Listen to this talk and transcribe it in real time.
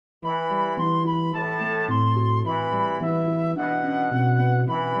Good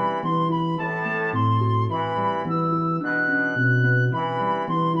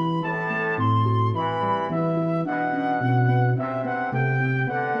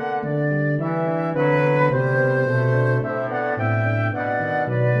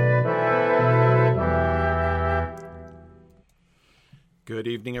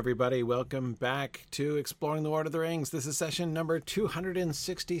evening, everybody. Welcome back to Exploring the Lord of the Rings. This is session number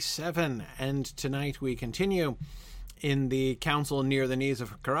 267, and tonight we continue in the Council Near the Knees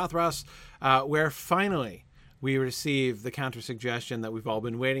of Caradhras, where finally we receive the counter-suggestion that we've all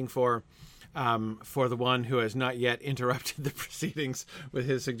been waiting for the one who has not yet interrupted the proceedings with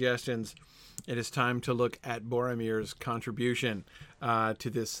his suggestions. It is time to look at Boromir's contribution to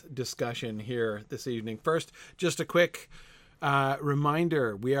this discussion here this evening. First, just a quick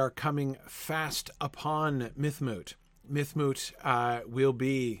reminder, we are coming fast upon Mythmoot. Mythmoot will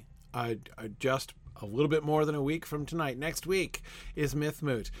be just a little bit more than a week from tonight. Next week is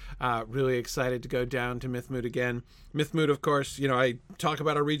Mythmoot. Really excited to go down to Mythmoot again. Mythmoot, of course, I talk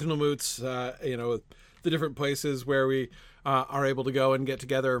about our regional moots, the different places where we are able to go and get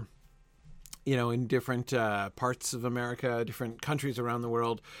together, in different parts of America, different countries around the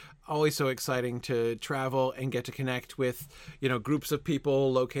world. Always so exciting to travel and get to connect with, groups of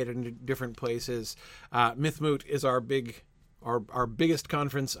people located in different places. Mythmoot is our biggest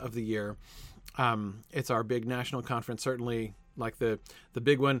conference of the year. It's our big national conference, certainly like the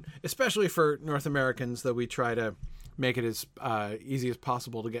big one, especially for North Americans, though we try to make it as easy as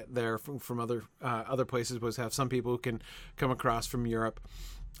possible to get there from other places. Was have some people who can come across from Europe,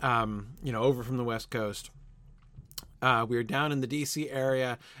 over from the West Coast. We are down in the D.C.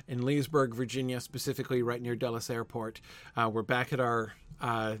 area, in Leesburg, Virginia, specifically right near Dulles Airport. We're back at our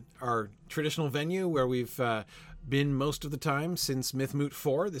traditional venue where we've been most of the time since Mythmoot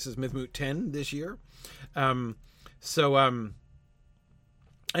 4. This is Mythmoot 10 this year.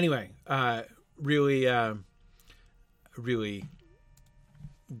 Anyway, really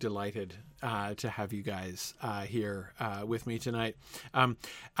delighted to have you guys here with me tonight.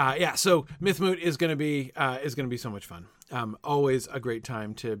 So Mythmoot is going to be so much fun. Always a great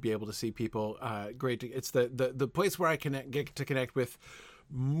time to be able to see people. It's the place where I get to connect with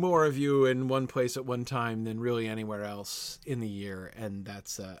more of you in one place at one time than really anywhere else in the year, and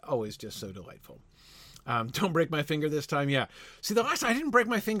that's always just so delightful. Don't break my finger this time. Yeah. See, the last time I didn't break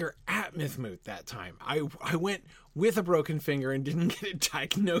my finger at Mythmoot that time. I went with a broken finger and didn't get it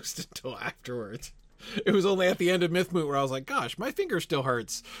diagnosed until afterwards. It was only at the end of Mythmoot where I was like, gosh, my finger still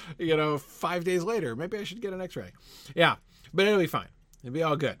hurts. 5 days later, maybe I should get an x-ray. Yeah, but it'll be fine. It'll be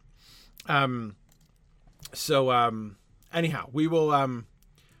all good. Anyhow, we will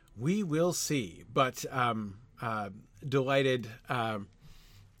see, but, delighted,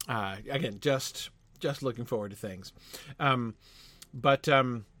 again, just looking forward to things.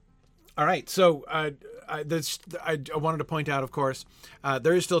 All right. So I wanted to point out, of course,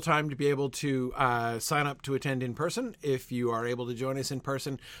 there is still time to be able to sign up to attend in person if you are able to join us in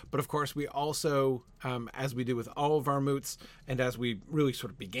person. But of course, we also, as we do with all of our moots, and as we really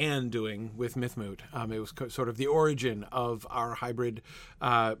sort of began doing with Mythmoot, it was sort of the origin of our hybrid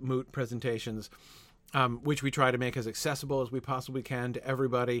moot presentations. Which we try to make as accessible as we possibly can to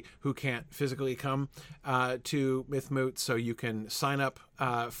everybody who can't physically come to Mythmoot. So you can sign up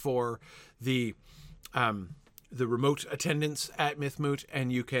for the remote attendance at Mythmoot,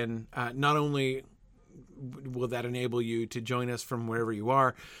 and you can not only will that enable you to join us from wherever you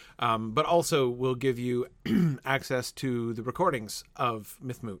are, but also will give you access to the recordings of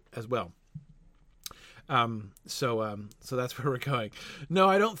Mythmoot as well. So that's where we're going. No,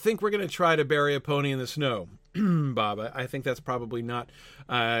 I don't think we're going to try to bury a pony in the snow, Bob. I think that's probably not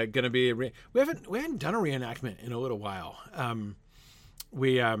going to be. We haven't done a reenactment in a little while.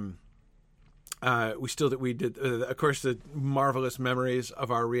 We did, of course, the marvelous memories of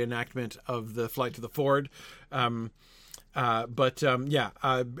our reenactment of the flight to the Ford. There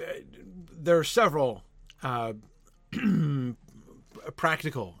are several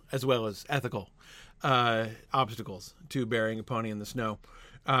practical as well as ethical obstacles to burying a pony in the snow.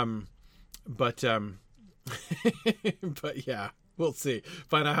 But yeah, we'll see.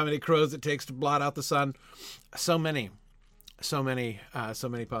 Find out how many crows it takes to blot out the sun. So many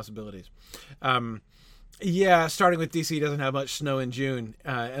possibilities. Starting with DC doesn't have much snow in June.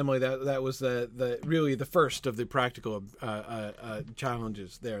 Emily, that was the really the first of the practical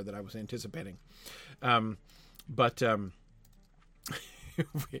challenges there that I was anticipating.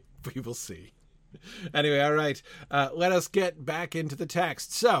 We will see. Anyway, all right. Let us get back into the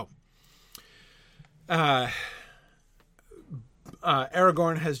text. So,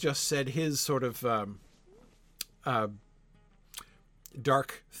 Aragorn has just said his sort of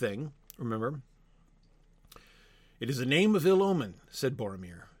dark thing, remember? "It is a name of ill omen," said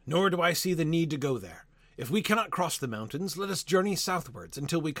Boromir, "nor do I see the need to go there. If we cannot cross the mountains, let us journey southwards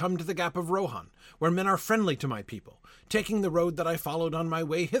until we come to the Gap of Rohan, where men are friendly to my people, taking the road that I followed on my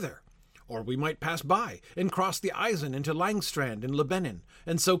way hither. Or we might pass by and cross the Isen into Langstrand and Lebanon,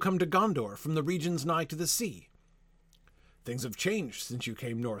 and so come to Gondor from the regions nigh to the sea." "Things have changed since you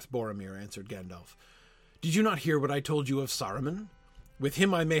came north, Boromir," answered Gandalf. "Did you not hear what I told you of Saruman? With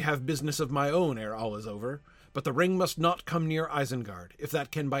him I may have business of my own ere all is over, but the ring must not come near Isengard, if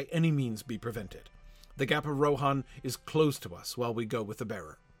that can by any means be prevented. The Gap of Rohan is closed to us while we go with the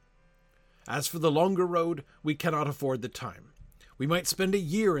bearer. As for the longer road, we cannot afford the time. We might spend a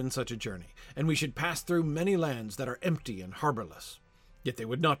year in such a journey, and we should pass through many lands that are empty and harbourless. Yet they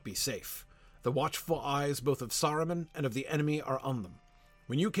would not be safe. The watchful eyes both of Saruman and of the enemy are on them.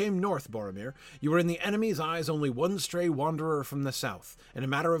 When you came north, Boromir, you were in the enemy's eyes only one stray wanderer from the south, and a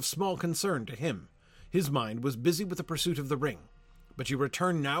matter of small concern to him. His mind was busy with the pursuit of the ring. But you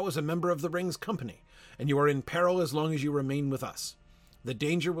return now as a member of the ring's company, and you are in peril as long as you remain with us. The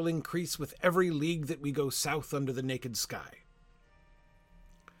danger will increase with every league that we go south under the naked sky."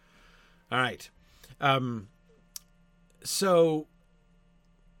 All right. So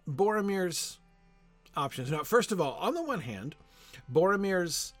Boromir's options. Now, first of all, on the one hand,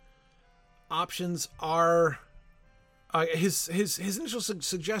 Boromir's options are his initial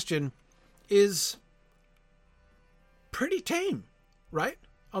suggestion is pretty tame, right?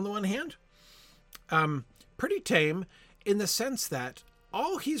 On the one hand, pretty tame in the sense that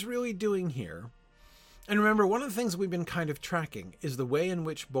all he's really doing here, and remember, one of the things we've been kind of tracking is the way in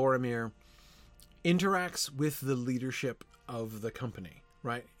which Boromir interacts with the leadership of the company,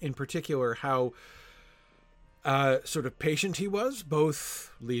 right? In particular, how sort of patient he was,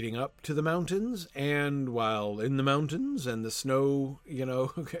 both leading up to the mountains and while in the mountains and the snow,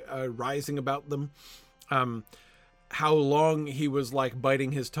 rising about them. How long he was like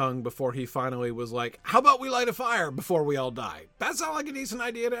biting his tongue before he finally was like, "How about we light a fire before we all die?" That sound like a decent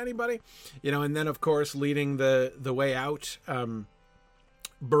idea to anybody? And then of course leading the way out,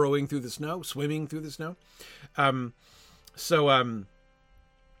 burrowing through the snow, swimming through the snow.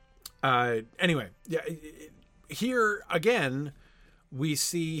 Anyway, yeah. Here, again, we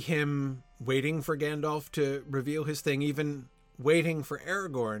see him waiting for Gandalf to reveal his thing, even waiting for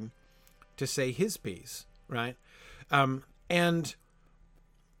Aragorn to say his piece, right? And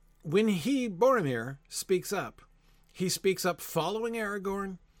when Boromir speaks up, he speaks up following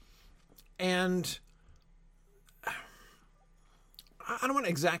Aragorn, and I don't want to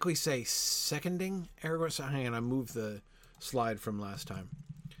exactly say seconding Aragorn. So hang on, I moved the slide from last time.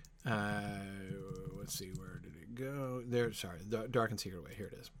 Let's see, where did it go? There, sorry, the Dark and Secret Way. Here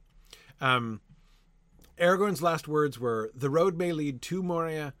it is. Aragorn's last words were, "The road may lead to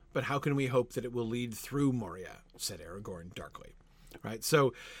Moria, but how can we hope that it will lead through Moria?" said Aragorn darkly. Right?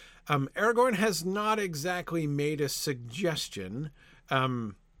 So Aragorn has not exactly made a suggestion.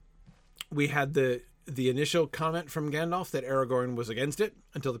 We had the initial comment from Gandalf that Aragorn was against it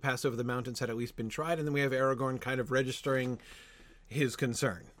until the pass over the mountains had at least been tried, and then we have Aragorn kind of registering his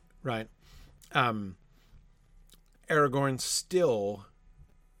concern, right? Aragorn still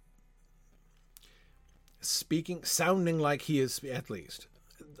sounding like he is, at least,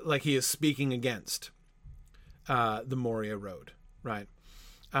 like he is speaking against the Moria road, right?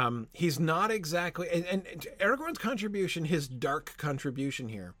 He's not exactly, and Aragorn's contribution, his dark contribution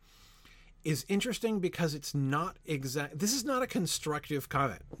here, is interesting because it's not this is not a constructive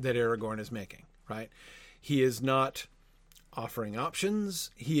comment that Aragorn is making, right? He is not offering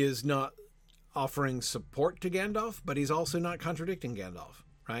options. He is not offering support to Gandalf, but he's also not contradicting Gandalf,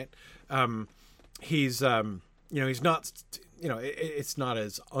 right? He's not, it's not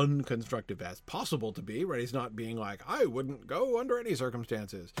as unconstructive as possible to be, right? He's not being like, "I wouldn't go under any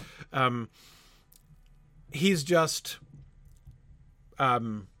circumstances." He's just, I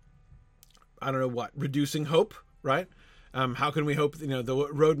don't know what, reducing hope, right? How can we hope, the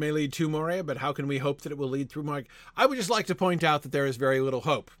road may lead to Moria, but how can we hope that it will lead through Moria? I would just like to point out that there is very little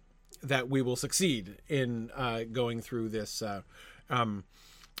hope that we will succeed in going through this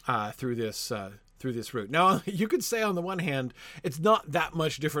through this route. Now, you could say on the one hand, it's not that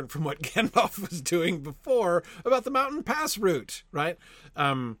much different from what Gandalf was doing before about the Mountain Pass route, right?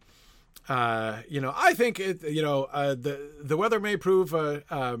 I think the weather may prove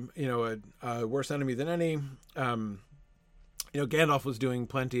a worse enemy than any. Gandalf was doing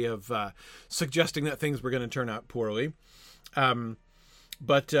plenty of suggesting that things were going to turn out poorly.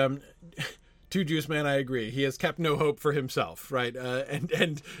 But to Juice Man, I agree. He has kept no hope for himself, right?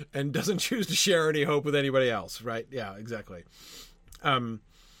 And doesn't choose to share any hope with anybody else, right? Yeah, exactly.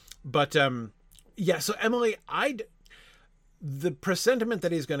 Yeah. So Emily, the presentiment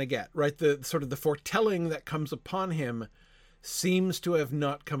that he's going to get, right? The sort of the foretelling that comes upon him seems to have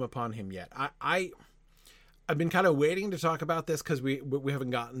not come upon him yet. I've been kind of waiting to talk about this because we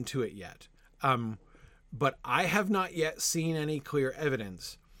haven't gotten to it yet. But I have not yet seen any clear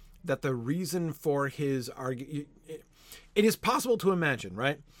evidence that the reason for his argument, it is possible to imagine,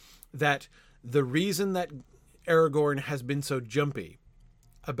 right, that the reason that Aragorn has been so jumpy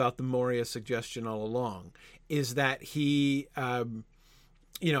about the Moria suggestion all along is that he,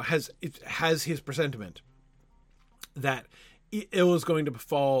 has his presentiment that ill is going to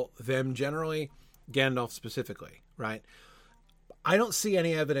befall them generally, Gandalf specifically, right? I don't see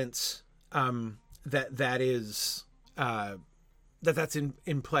any evidence that's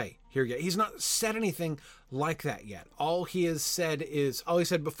in play here yet. He's not said anything like that yet. All he said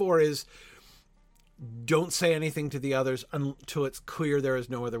before is, don't say anything to the others until it's clear there is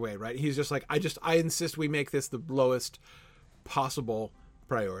no other way, right? He's just like, I insist we make this the lowest possible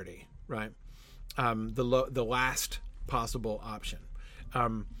priority, right? The last possible option.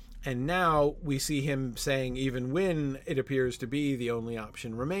 And now we see him saying, even when it appears to be the only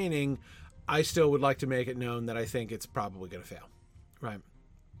option remaining, I still would like to make it known that I think it's probably going to fail, right?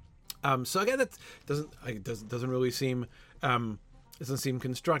 So again, that doesn't really seem doesn't seem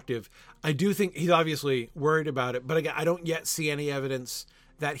constructive. I do think he's obviously worried about it, but again, I don't yet see any evidence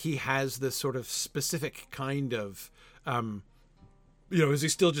that he has this sort of specific kind of, is he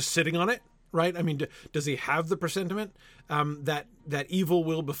still just sitting on it? Right? I mean, does he have the presentiment that evil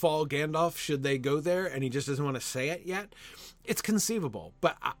will befall Gandalf should they go there, and he just doesn't want to say it yet? It's conceivable,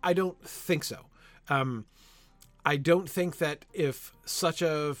 but I don't think so. I don't think that if such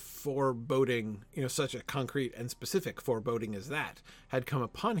a foreboding, such a concrete and specific foreboding as that had come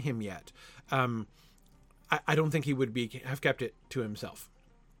upon him yet, I don't think he would have kept it to himself.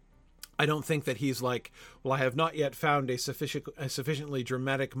 I don't think that he's like, well, I have not yet found a sufficiently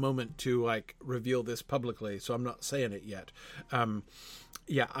dramatic moment to like reveal this publicly, so I'm not saying it yet. I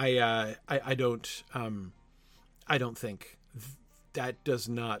don't think that does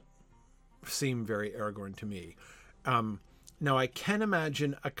not seem very Aragorn to me. Now I can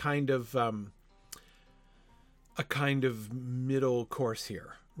imagine a kind of middle course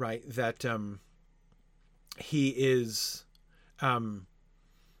here, right? That he is.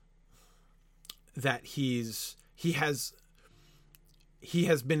 That he has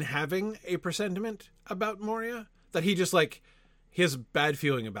been having a presentiment about Moria, that he has a bad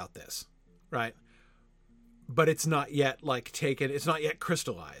feeling about this, right? But it's not yet it's not yet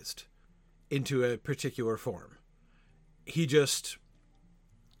crystallized into a particular form. He just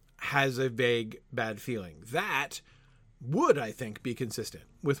has a vague bad feeling. That would, I think, be consistent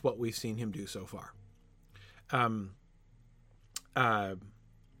with what we've seen him do so far.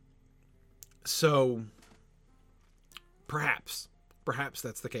 So perhaps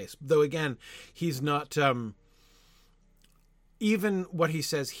that's the case. Though again, he's not, even what he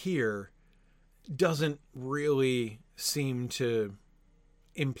says here doesn't really seem to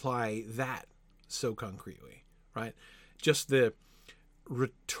imply that so concretely, right? Just the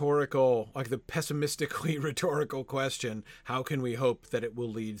rhetorical, the pessimistically rhetorical question, how can we hope that it will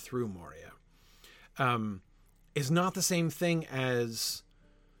lead through Moria? Is not the same thing as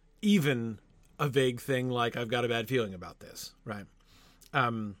even a vague thing like, I've got a bad feeling about this, right?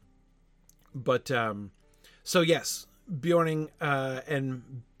 So yes, Bjorning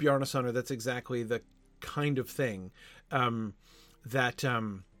and Bjarnason, that's exactly the kind of thing that's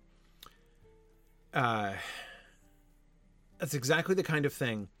exactly the kind of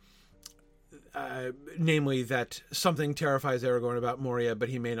thing, namely that something terrifies Aragorn about Moria, but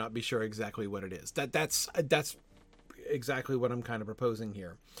he may not be sure exactly what it is. That's exactly what I'm kind of proposing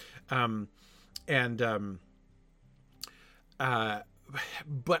here. But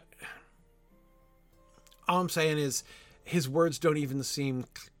all I'm saying is his words don't even seem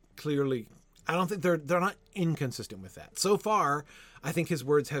clearly, I don't think they're not inconsistent with that. So far, I think his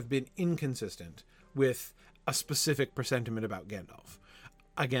words have been inconsistent with a specific presentiment about Gandalf.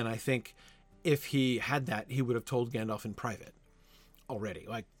 Again, I think if he had that, he would have told Gandalf in private already.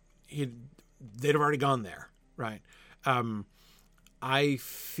 They'd have already gone there, right? I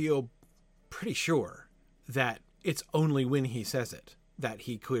feel pretty sure that it's only when he says it that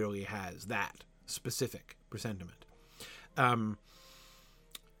he clearly has that specific presentiment. But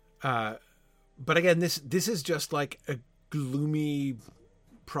again, this is just like a gloomy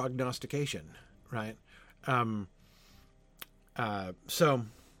prognostication, right? So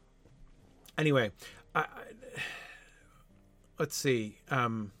Anyway, let's see.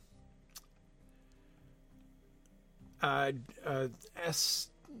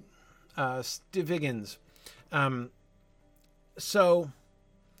 Stiviggins. So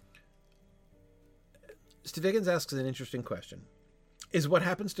Stiviggins asks an interesting question. Is what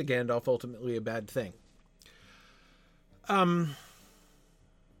happens to Gandalf ultimately a bad thing?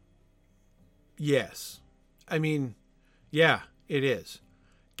 Yes. I mean, yeah, it is.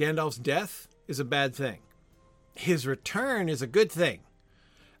 Gandalf's death is a bad thing. His return is a good thing.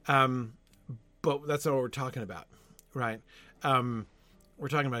 But that's not what we're talking about, right? We're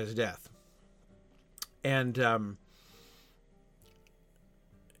talking about his death. And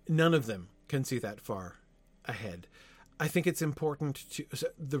none of them can see that far ahead. I think it's important to... So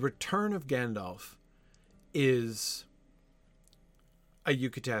the return of Gandalf is a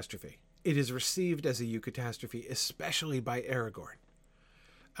eucatastrophe. It is received as a eucatastrophe, especially by Aragorn.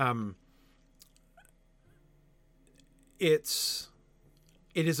 It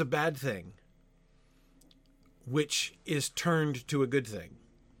is a bad thing, which is turned to a good thing.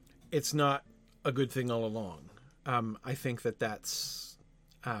 It's not a good thing all along. I think that's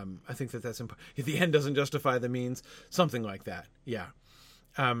important. If the end doesn't justify the means, something like that. Yeah.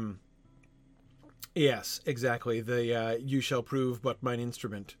 Yes, exactly. The "you shall prove but mine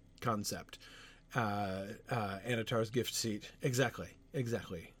instrument" concept. Anatar's gift seat. Exactly.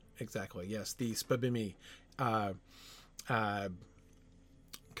 Yes, the Spabimi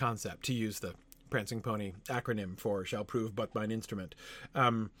concept, to use the Prancing Pony acronym for "shall prove but mine instrument."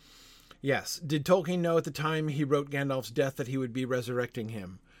 Yes. Did Tolkien know at the time he wrote Gandalf's death that he would be resurrecting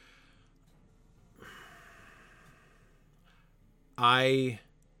him? I'm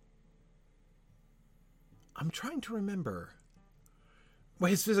trying to remember. Well,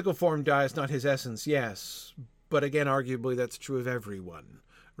 his physical form dies, not his essence, yes. But again, arguably, that's true of everyone,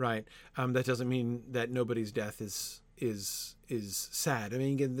 right? That doesn't mean that nobody's death is sad. I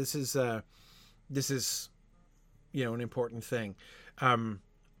mean, again, this is an important thing.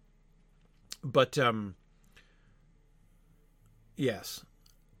 Yes.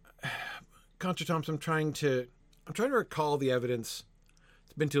 Contra Thompson, I'm trying to recall the evidence.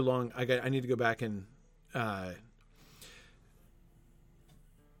 It's been too long. I need to go back and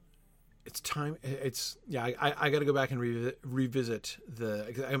it's time. I got to go back and revisit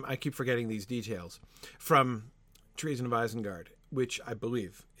I keep forgetting these details from Treason of Isengard, which I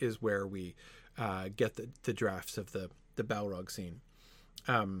believe is where we get the drafts of the Balrog scene.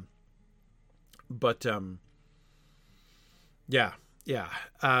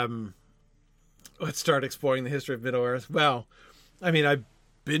 Let's start exploring the history of Middle-earth. Well, I mean, I've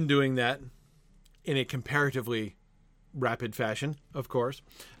been doing that in a comparatively rapid fashion, of course,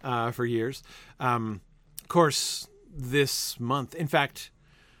 for years. Of course, this month, in fact,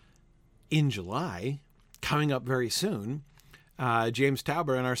 in July, coming up very soon, James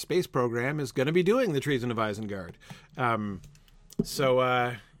Tauber in our space program is going to be doing the Treason of Isengard.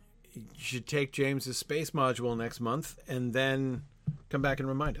 So you should take James's space module next month and then come back and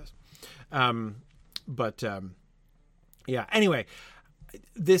remind us. Anyway,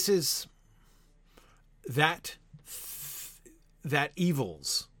 this is that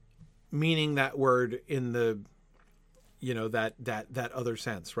evils, meaning that word in the, that other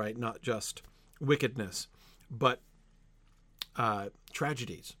sense, right? Not just wickedness, but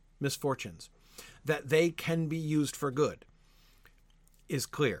tragedies, misfortunes, that they can be used for good is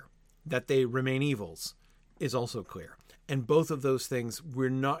clear. That they remain evils is also clear. And both of those things, we're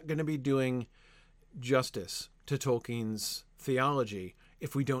not going to be doing justice to Tolkien's theology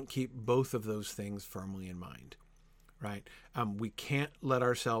if we don't keep both of those things firmly in mind, right? We can't let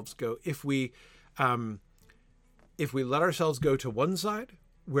ourselves go. If we let ourselves go to one side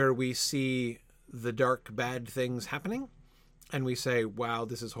where we see the dark, bad things happening and we say, wow,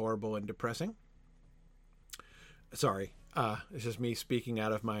 this is horrible and depressing. Sorry, it's just me speaking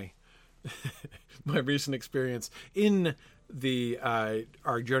out of my my recent experience in the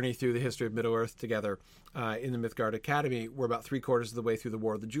our journey through the history of Middle-earth together in the Mythgard Academy. We're about 3/4 of the way through the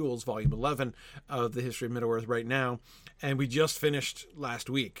War of the Jewels, volume 11 of the history of Middle-earth right now, and we just finished last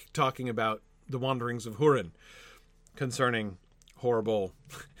week talking about the wanderings of Hurin, concerning horrible,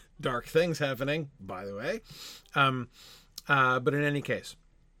 dark things happening, by the way. But in any case,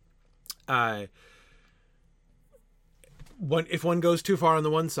 if one goes too far on the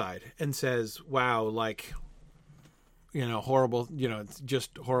one side and says, wow, like, horrible, it's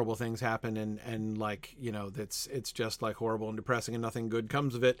just horrible things happen and like, it's just like horrible and depressing and nothing good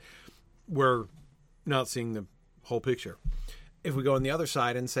comes of it, we're not seeing the whole picture. If we go on the other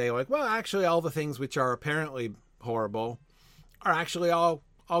side and say, like, well, actually all the things which are apparently horrible are actually all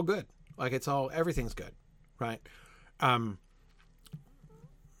good. Like everything's good, right?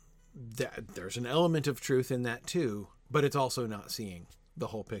 There's an element of truth in that too, but it's also not seeing the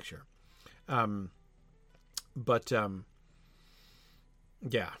whole picture. Yeah.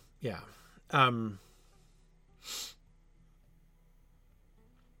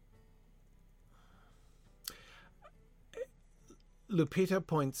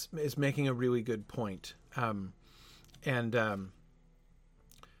 Lupita is making a really good point.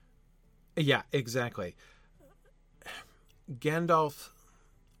 Yeah, exactly. Gandalf,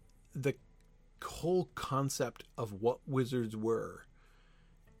 the whole concept of what wizards were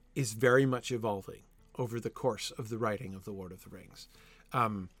is very much evolving over the course of the writing of The Lord of the Rings.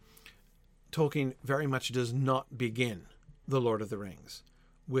 Tolkien very much does not begin The Lord of the Rings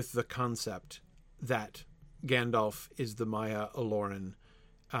with the concept that Gandalf is the Maya Aloran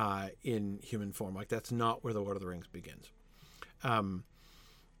in human form. Like, that's not where The Lord of the Rings begins.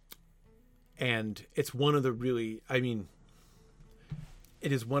 And it's one of the really, it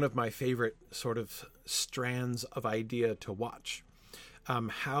is one of my favorite sort of strands of idea to watch.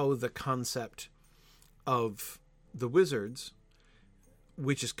 How the concept of the wizards,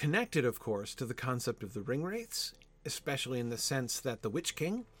 which is connected, of course, to the concept of the Ringwraiths, especially in the sense that the Witch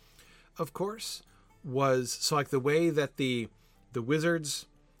King, of course, was... So, like, the way that the wizards,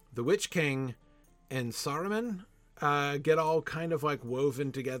 the Witch King, and Saruman get all kind of, like,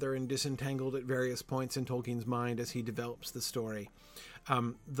 woven together and disentangled at various points in Tolkien's mind as he develops the story.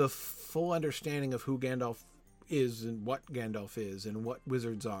 The full understanding of who Gandalf is and what Gandalf is and what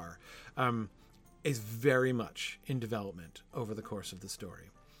wizards are is very much in development over the course of the story.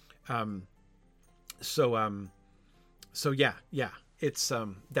 So yeah, it's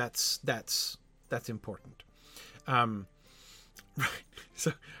that's important. Right.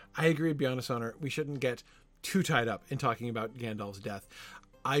 So I agree, be honest, Honor, we shouldn't get too tied up in talking about Gandalf's death.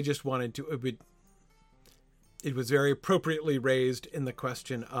 I just wanted to... It was very appropriately raised in the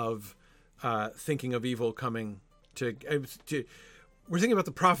question of thinking of evil coming to... We're thinking about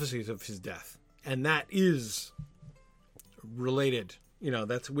the prophecies of his death, and that is related.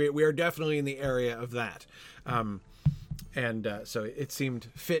 We are definitely in the area of that. So it seemed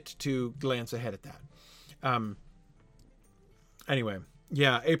fit to glance ahead at that. Anyway,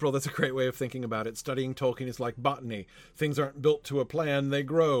 yeah, April, that's a great way of thinking about it. Studying Tolkien is like botany. Things aren't built to a plan, they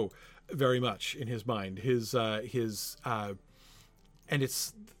grow, very much in his mind. And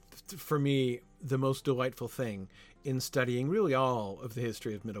it's, for me, the most delightful thing in studying really all of the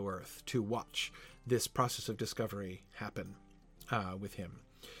history of Middle-earth, to watch this process of discovery happen with him.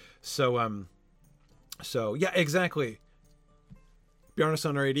 So yeah, exactly.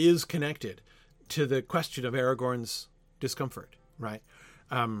 Bjarnasonar, it is connected to the question of Aragorn's discomfort, right?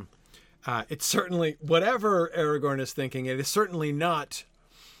 It's certainly, whatever Aragorn is thinking, it is certainly not,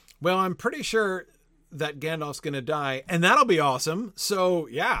 well, I'm pretty sure that Gandalf's going to die, and that'll be awesome. So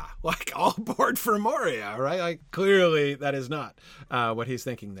yeah, like, all aboard for Moria, right? Like, clearly that is not what he's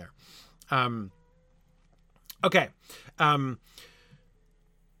thinking there. Okay.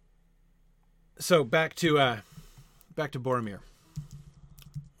 So back to Boromir.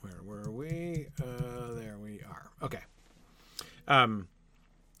 Where were we? There we are. Okay.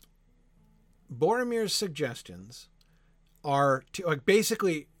 Boromir's suggestions are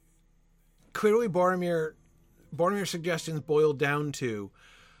basically, clearly Boromir's suggestions boil down to,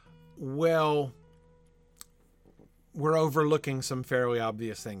 well, we're overlooking some fairly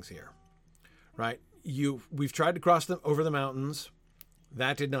obvious things here, right? We've tried to cross over the mountains.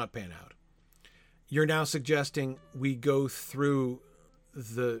 That did not pan out. You're now suggesting we go through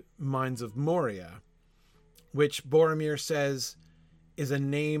the mines of Moria, which Boromir says is a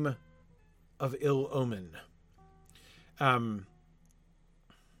name of ill omen.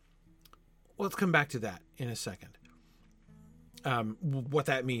 Let's come back to that in a second. What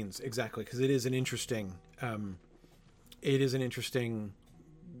that means exactly, because it is an interesting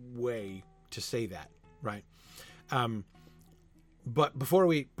way to say that, right? But before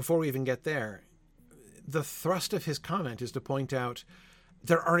we even get there, the thrust of his comment is to point out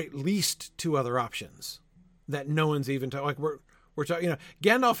there are at least two other options that no one's even talking. Like, we're talking,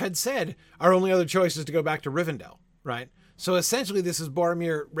 Gandalf had said our only other choice is to go back to Rivendell, right? So essentially this is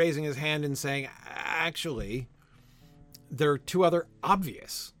Boromir raising his hand and saying, actually, there are two other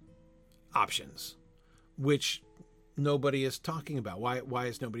obvious options, which nobody is talking about. Why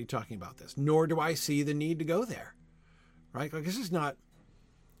is nobody talking about this? Nor do I see the need to go there, right? Like, this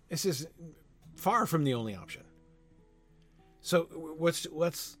is far from the only option. So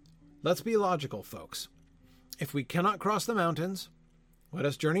let's be logical, folks. If we cannot cross the mountains, let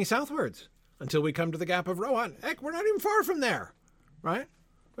us journey southwards until we come to the Gap of Rohan. Heck, we're not even far from there, right?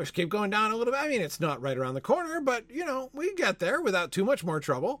 Let's keep going down a little bit. I mean, it's not right around the corner, but, we get there without too much more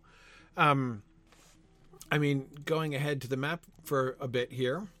trouble. I mean, going ahead to the map for a bit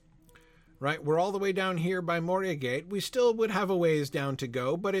here, right? We're all the way down here by Moria Gate. We still would have a ways down to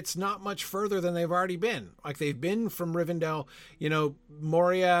go, but it's not much further than they've already been. Like, they've been from Rivendell,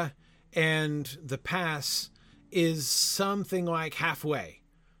 Moria and the pass is something like halfway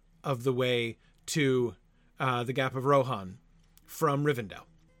of the way to the Gap of Rohan from Rivendell,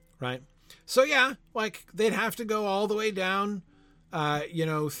 right? So yeah, like they'd have to go all the way down,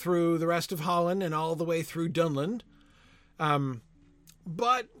 through the rest of Holland and all the way through Dunland.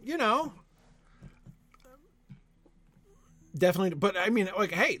 But, definitely, but I mean,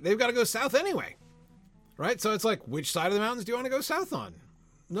 like, hey, they've got to go south anyway, right? So it's like, which side of the mountains do you want to go south on?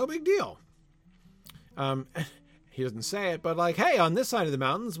 No big deal. He doesn't say it, but like, hey, on this side of the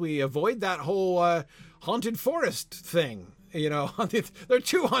mountains, we avoid that whole haunted forest thing. There are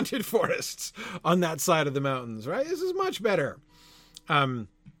 2 haunted forests on that side of the mountains, right? This is much better. And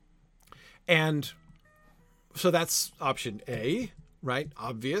so that's option A, right?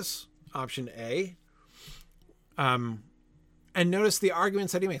 Obvious option A. And notice the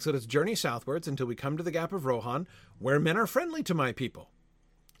arguments that he makes. So let's journey southwards until we come to the Gap of Rohan, where men are friendly to my people,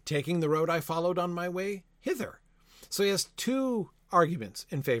 taking the road I followed on my way hither. So he has 2 arguments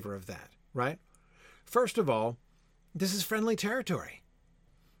in favor of that, right? First of all, this is friendly territory,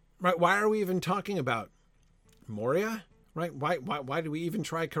 right? Why are we even talking about Moria, right? Why do we even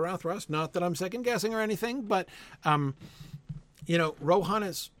try Caradhras? Not that I'm second guessing or anything, but, Rohan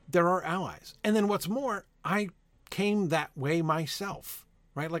they're our allies. And then what's more, I came that way myself,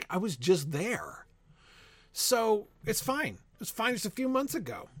 right? Like I was just there. So it's fine. It's fine. Just a few months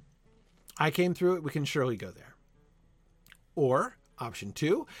ago. I came through it. We can surely go there. Or option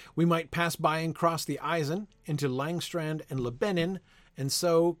 2, we might pass by and cross the Isen into Langstrand and Lebanon, and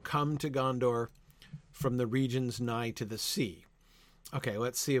so come to Gondor from the regions nigh to the sea. Okay,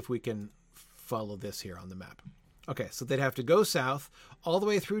 let's see if we can follow this here on the map. Okay, so they'd have to go south all the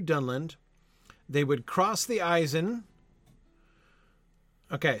way through Dunland. They would cross the Isen.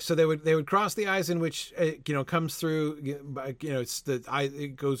 Okay, so they would cross the Isen, which comes through.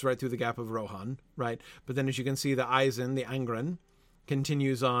 It goes right through the Gap of Rohan, right? But then, as you can see, the Isen, the Angren,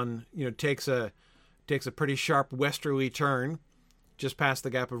 continues on. Takes a pretty sharp westerly turn, just past the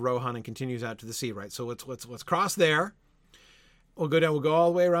Gap of Rohan, and continues out to the sea, right? So let's cross there. We'll go down. We'll go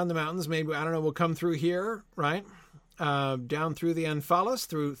all the way around the mountains. Maybe we'll come through here, right? Down through the Anfalas,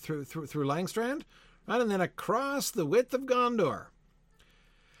 through Langstrand, right, and then across the width of Gondor.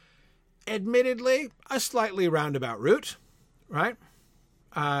 Admittedly, a slightly roundabout route, right?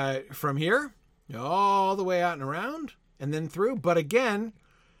 From here, all the way out and around, and then through. But again,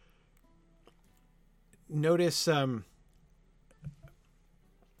 notice, right,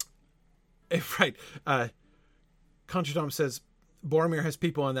 Contretemps says, Boromir has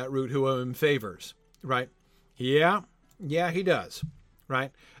people on that route who owe him favors, right? Yeah, he does,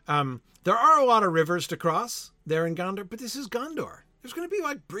 right? There are a lot of rivers to cross there in Gondor, but this is Gondor. There's going to be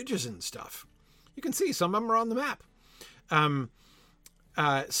like bridges and stuff. You can see some of them are on the map.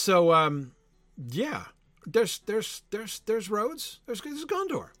 There's roads. This is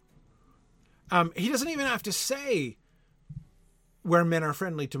Gondor. He doesn't even have to say where men are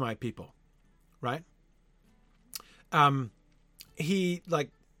friendly to my people, right? It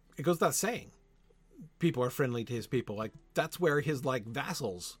goes without saying, people are friendly to his people. Like that's where his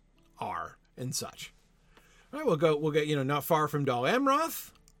vassals are and such. All right, we'll get, not far from Dol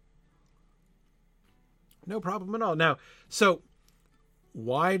Amroth. No problem at all. Now, so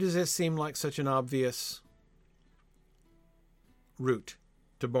why does this seem like such an obvious route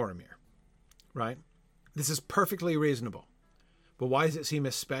to Boromir, right? This is perfectly reasonable. But why does it seem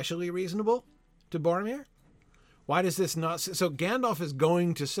especially reasonable to Boromir? Why does this not... So Gandalf is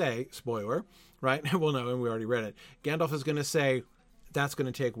going to say, spoiler, right? Well, no, and we already read it. Gandalf is going to say, that's going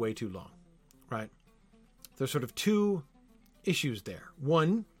to take way too long, right? There's sort of 2 issues there.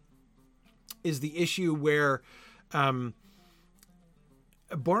 One is the issue where Boromir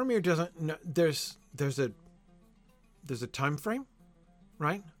doesn't know, there's a time frame,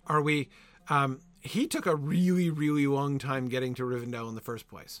 right? Are we he took a really, really long time getting to Rivendell in the first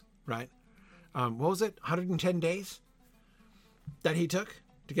place, right? What was it? 110 days that he took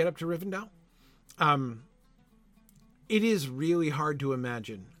to get up to Rivendell? It is really hard to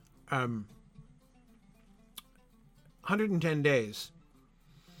imagine 110 days.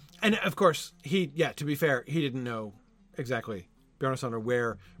 And of course, to be fair, he didn't know exactly, Bjarnason,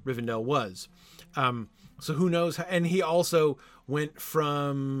 where Rivendell was. So who knows? And he also went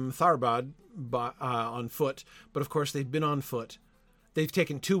from Tharbad on foot. But of course, they'd been on foot they've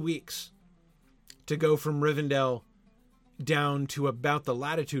taken 2 weeks to go from Rivendell down to about the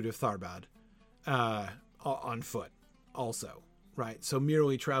latitude of Tharbad on foot also, right? So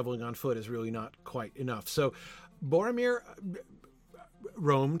merely traveling on foot is really not quite enough. So Boromir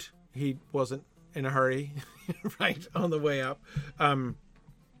roamed. He wasn't in a hurry, right, on the way up.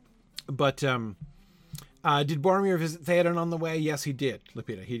 But did Boromir visit Theoden on the way? Yes, he did,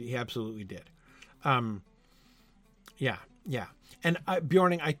 Lapita. He absolutely did. Yeah. And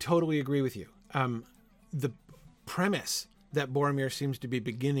Bjorning, I totally agree with you. The premise that Boromir seems to be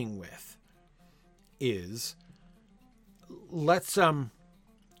beginning with is let's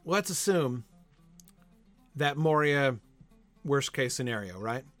assume that Moria, worst case scenario,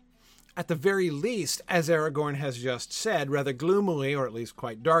 right? At the very least, as Aragorn has just said, rather gloomily, or at least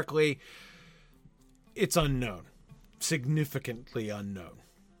quite darkly, it's unknown, significantly unknown,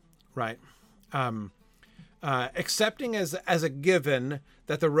 right? Accepting as a given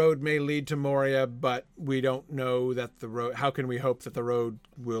that the road may lead to Moria, but we don't know that the road, how can we hope that the road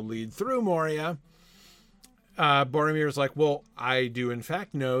will lead through Moria? Boromir's like, well, I do in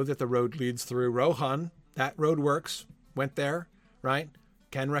fact know that the road leads through Rohan. That road works. Went there, right?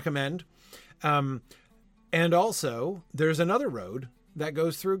 Can recommend. And also, there's another road that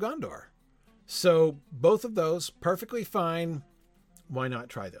goes through Gondor. So both of those, perfectly fine. Why not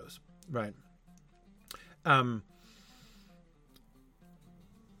try those, right?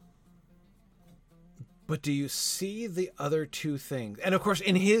 But do you see the other two things? And of course,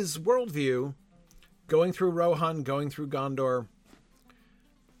 in his worldview, going through Rohan, going through Gondor,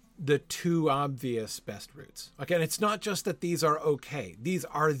 the two obvious best routes. Again, it's not just that these are okay. These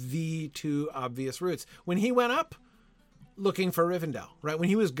are the two obvious routes. When he went up looking for Rivendell, right? When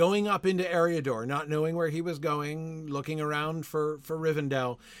he was going up into Eriador, not knowing where he was going, looking around for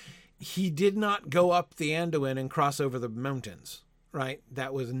Rivendell, he did not go up the Anduin and cross over the mountains, right?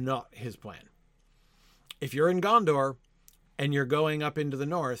 That was not his plan. If you're in Gondor and you're going up into the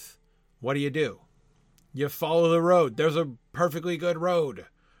north, what do? You follow the road. There's a perfectly good road,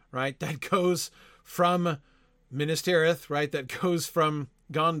 right? That goes from Minas Tirith, right? That goes from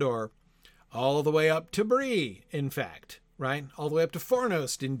Gondor all the way up to Bree, in fact, right? All the way up to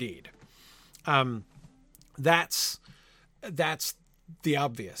Fornost, indeed. That's the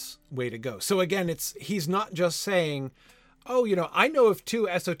obvious way to go. So again, he's not just saying, oh, I know of two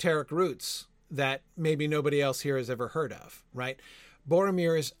esoteric routes that maybe nobody else here has ever heard of, right?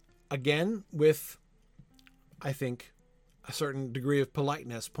 Boromir is, again, with, I think, a certain degree of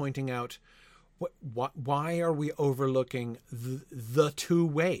politeness, pointing out why are we overlooking the two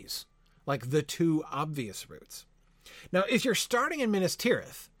ways, like the two obvious routes. Now, if you're starting in Minas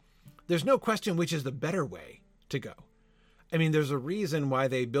Tirith, there's no question which is the better way to go. I mean, there's a reason why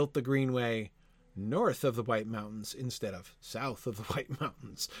they built the Greenway north of the White Mountains instead of south of the White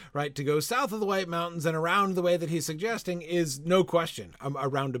Mountains, right? To go south of the White Mountains and around the way that he's suggesting is no question a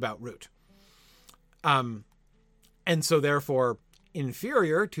roundabout route. And so therefore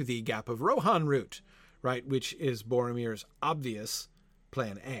inferior to the Gap of Rohan route, right? Which is Boromir's obvious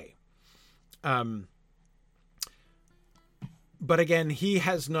plan A. But again, he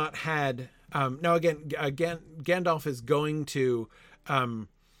has not had, now again, Gandalf is going to,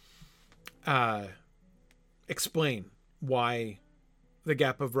 explain why the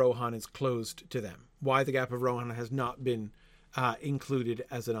Gap of Rohan is closed to them, why the Gap of Rohan has not been included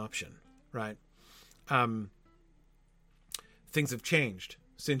as an option, right? Things have changed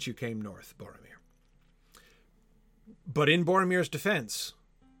since you came north, Boromir. But in Boromir's defense,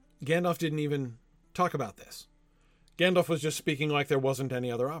 Gandalf didn't even talk about this. Gandalf was just speaking like there wasn't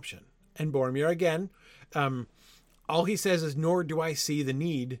any other option. And Boromir, again, all he says is, nor do I see the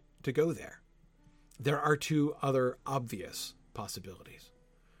need to go there. There are two other obvious possibilities,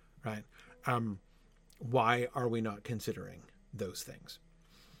 right? Why are we not considering those things?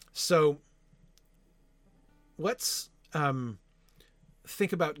 So let's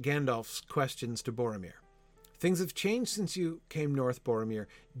think about Gandalf's questions to Boromir. Things have changed since you came north, Boromir.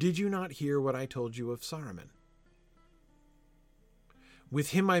 Did you not hear what I told you of Saruman?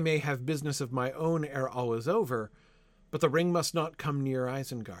 With him I may have business of my own ere all is over, but the ring must not come near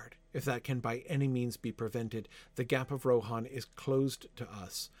Isengard. If that can by any means be prevented, the Gap of Rohan is closed to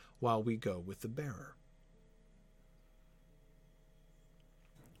us while we go with the bearer.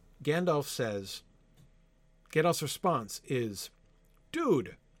 Gandalf's response is,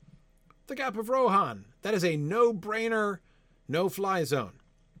 dude, the Gap of Rohan, that is a no-brainer, no-fly zone.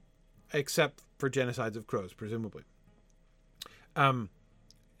 Except for genocides of crows, presumably.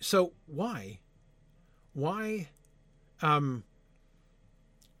 So why?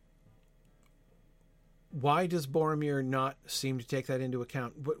 why does Boromir not seem to take that into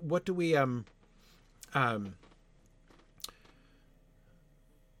account? What do we do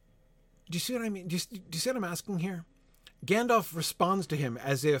you see what I mean? Do you see what I'm asking here? Gandalf responds to him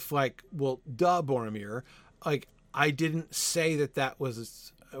as if, like, well, duh, Boromir. Like, I didn't say that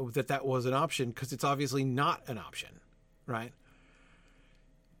was an option, because it's obviously not an option, right?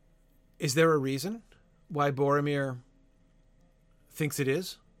 Is there a reason why Boromir thinks it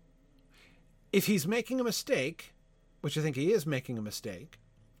is? If he's making a mistake, which I think he is making a mistake,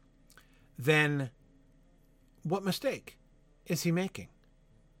 then what mistake is he making?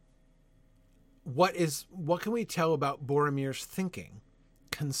 What can we tell about Boromir's thinking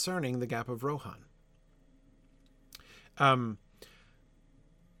concerning the Gap of Rohan?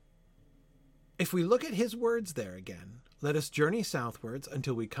 If we look at his words there again, let us journey southwards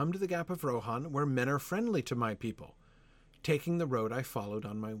until we come to the Gap of Rohan, where men are friendly to my people, taking the road I followed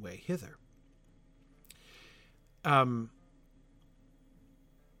on my way hither.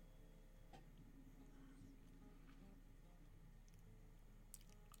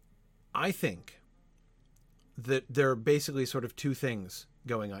 I think that there are basically sort of two things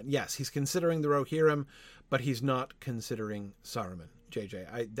going on. Yes, he's considering the Rohirrim, but he's not considering Saruman.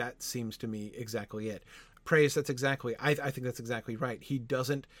 JJ, that seems to me exactly it. Praise, that's exactly, I think that's exactly right. He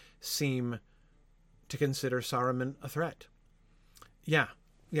doesn't seem to consider Saruman a threat. Yeah.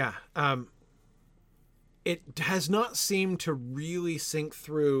 It has not seemed to really sink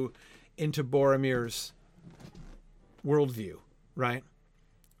through into Boromir's worldview, right?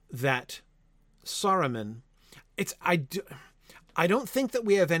 That Saruman, I don't think that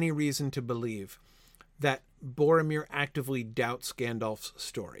we have any reason to believe that Boromir actively doubts Gandalf's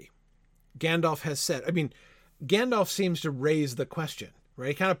story. Gandalf has said, Gandalf seems to raise the question, right?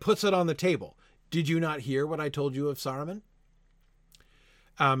 He kind of puts it on the table. Did you not hear what I told you of Saruman?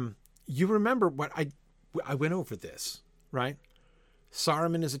 You remember what I went over this, right?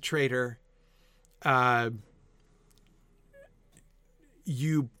 Saruman is a traitor.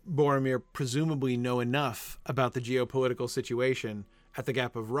 You, Boromir, presumably know enough about the geopolitical situation at the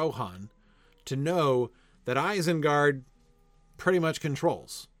Gap of Rohan to know that Isengard pretty much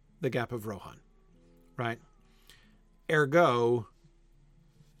controls the Gap of Rohan, right? Ergo,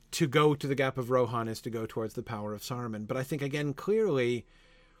 to go to the Gap of Rohan is to go towards the power of Saruman. But I think, again, clearly,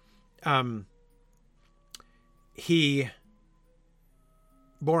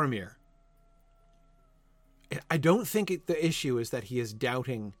 Boromir, I don't think the issue is that he is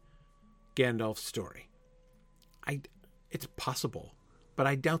doubting Gandalf's story. It's possible, but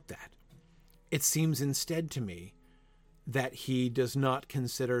I doubt that. It seems instead to me that he does not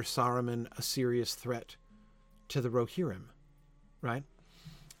consider Saruman a serious threat to the Rohirrim, right?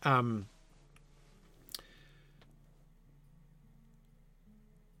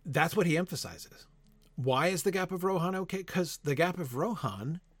 That's what he emphasizes. Why is the Gap of Rohan okay? Because the Gap of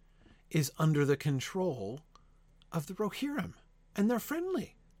Rohan is under the control of the Rohirrim, and they're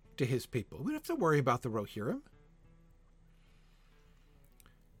friendly to his people. We don't have to worry about the Rohirrim.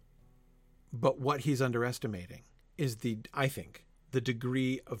 But what he's underestimating is I think, the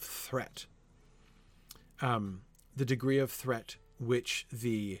degree of threat. The degree of threat which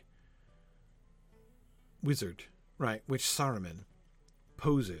the wizard, right, which Saruman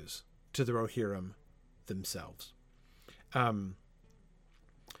poses to the Rohirrim themselves.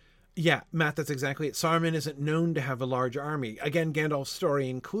 Yeah, Matt, that's exactly it. Saruman isn't known to have a large army. Again, Gandalf's story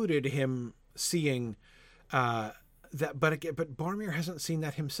included him seeing that, but Boromir hasn't seen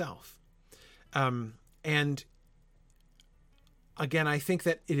that himself. And again, I think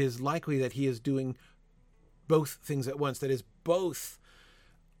that it is likely that he is doing both things at once. That is, both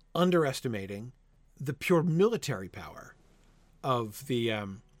underestimating the pure military power of the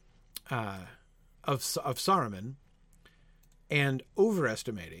of Saruman, and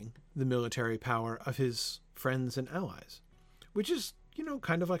overestimating the military power of his friends and allies, which is,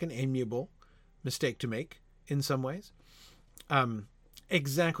 kind of like an amiable mistake to make in some ways.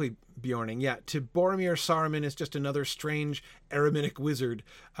 Exactly, Bjorning. Yeah, to Boromir, Saruman is just another strange Araminac wizard,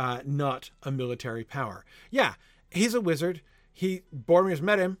 not a military power. Yeah, he's a wizard. Boromir's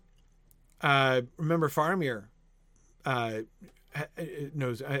met him. Remember, Faramir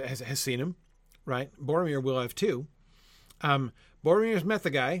has seen him, right? Boromir will have too. Boromir's met the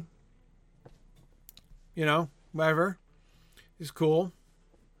guy. Whatever. He's cool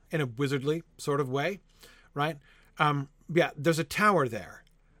in a wizardly sort of way, right? Yeah, there's a tower there,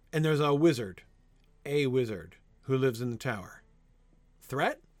 and there's a wizard who lives in the tower.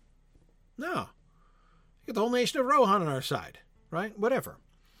 Threat? No. You got the whole nation of Rohan on our side, right? Whatever.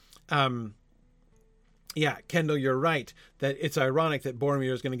 Yeah, Kendall, you're right that it's ironic that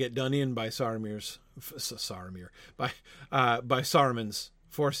Boromir is going to get done in by Saramir's Saramir, by Saruman's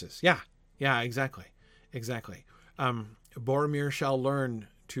forces. Yeah, exactly. Boromir shall learn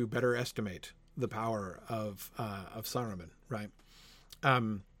to better estimate the power of Saruman, right?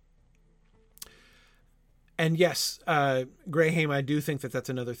 And yes, Greyhaim, I do think that that's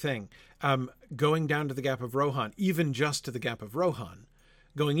another thing. Going down to the Gap of Rohan, even just to the Gap of Rohan,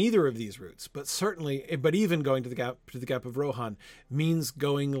 going either of these routes, but even going to the Gap of Rohan means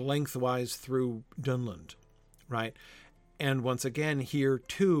going lengthwise through Dunland, right? And once again, here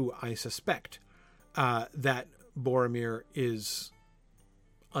too, I suspect that Boromir is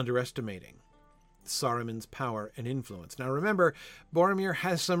underestimating Saruman's power and influence. Now remember, Boromir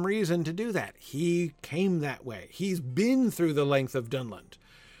has some reason to do that. He came that way. He's been through the length of Dunland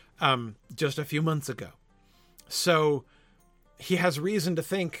just a few months ago. So he has reason to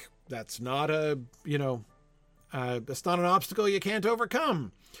think that's not that's not an obstacle you can't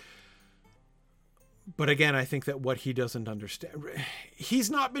overcome. But again, I think that what he doesn't understand, he's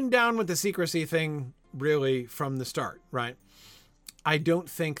not been down with the secrecy thing really from the start, right? I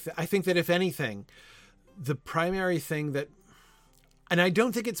think that if anything, the primary thing that, and I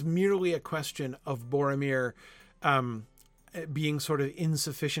don't think it's merely a question of Boromir being sort of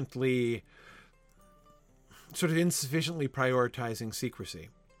insufficiently prioritizing secrecy,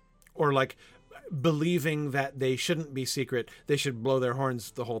 or like believing that they shouldn't be secret, they should blow their horns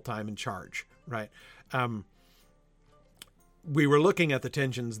the whole time and charge, right? We were looking at the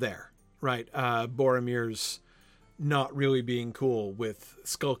tensions there, right? Boromir's not really being cool with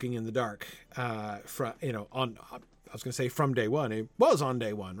skulking in the dark, from day one. It was on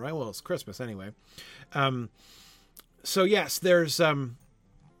day one, right? Well, it's Christmas anyway. So yes, there's,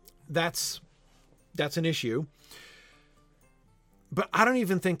 that's an issue, but I don't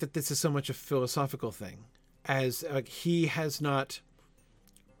even think that this is so much a philosophical thing as he has not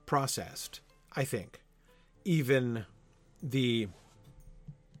processed, I think, even the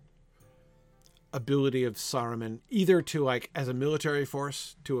ability of Saruman either to, like, as a military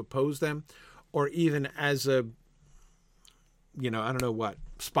force to oppose them, or even as a, I don't know what,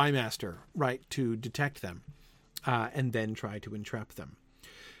 spy master, right, to detect them and then try to entrap them.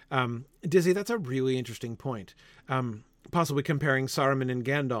 Dizzy, that's a really interesting point. Possibly comparing Saruman and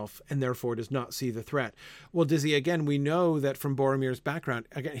Gandalf, and therefore does not see the threat. Well, Dizzy, again, we know that from Boromir's background,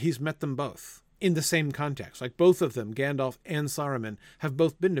 again, he's met them both in the same context. Like, both of them, Gandalf and Saruman, have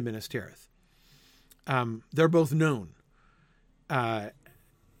both been to Minas Tirith. They're both known. They're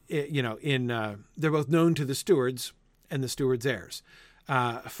both known to the stewards and the stewards' heirs.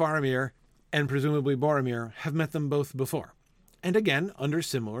 Faramir and presumably Boromir have met them both before, and again under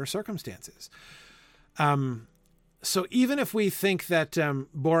similar circumstances. So even if we think that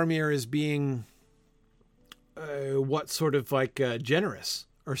Boromir is being generous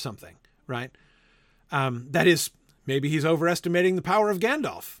or something, right? That is, maybe he's overestimating the power of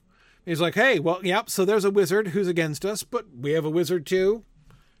Gandalf. He's like, hey, well, yep, so there's a wizard who's against us, but we have a wizard too.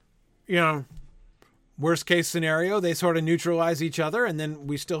 Worst case scenario, they sort of neutralize each other, and then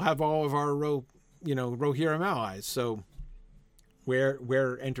we still have all of our Rohirrim allies. So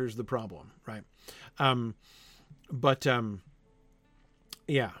where enters the problem, right?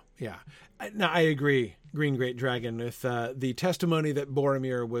 Yeah. Now, I agree, Green Great Dragon, with the testimony that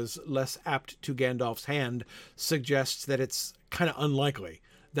Boromir was less apt to Gandalf's hand suggests that it's kind of unlikely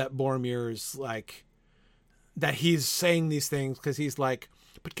that Boromir's like, that he's saying these things because he's like,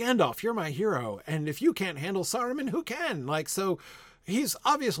 but Gandalf, you're my hero, and if you can't handle Saruman, who can? Like, so he's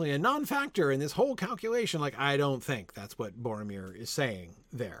obviously a non-factor in this whole calculation. Like, I don't think that's what Boromir is saying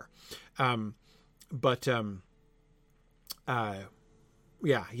there. Yeah.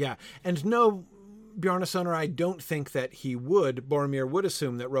 And no, Bjarnasonar, I don't think that Boromir would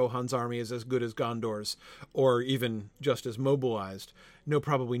assume that Rohan's army is as good as Gondor's, or even just as mobilized. No,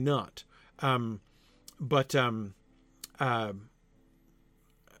 probably not. But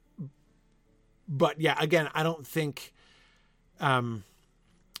yeah, again, I don't think, we'll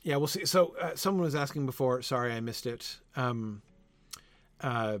see. So someone was asking before, sorry, I missed it.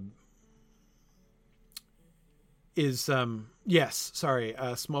 Yes, sorry,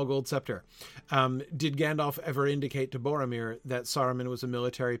 Small Gold Scepter. Did Gandalf ever indicate to Boromir that Saruman was a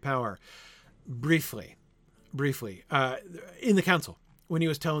military power? Briefly, in the council, when he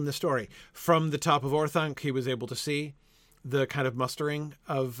was telling the story. From the top of Orthanc, he was able to see the kind of mustering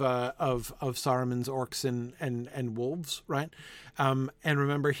of Saruman's orcs and wolves, right? And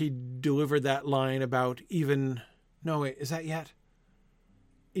remember, he delivered that line about even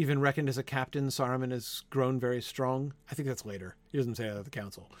reckoned as a captain, Saruman has grown very strong. I think that's later. He doesn't say that at the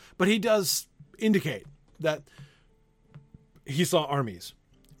council. But he does indicate that he saw armies,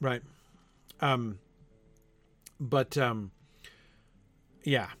 right? But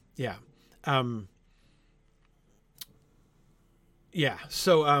yeah.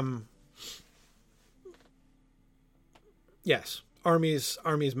 So yes, armies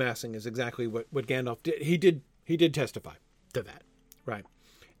massing is exactly what Gandalf did. He did testify to that, right?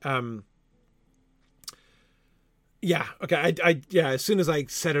 Yeah. Okay. Yeah. As soon as I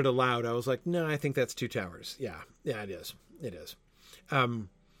said it aloud, I was like, no, I think that's 2 towers. Yeah. Yeah. It is. It is.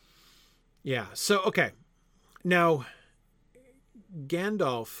 Yeah. So okay. Now,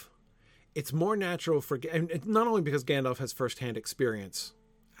 Gandalf. It's more natural for, and not only because Gandalf has firsthand experience,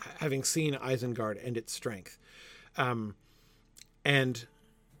 having seen Isengard and its strength, and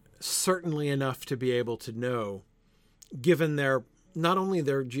certainly enough to be able to know, given their not only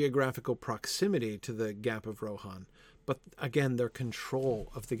their geographical proximity to the Gap of Rohan, but again their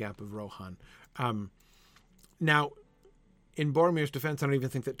control of the Gap of Rohan. Now, in Boromir's defense, I don't even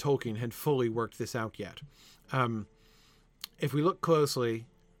think that Tolkien had fully worked this out yet. If we look closely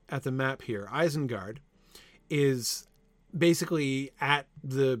at the map here, Isengard is basically at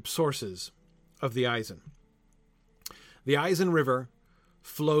the sources of the Isen. The Isen River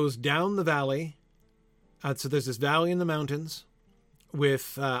flows down the valley. So there's this valley in the mountains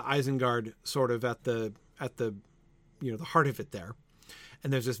with Isengard sort of at the the heart of it there.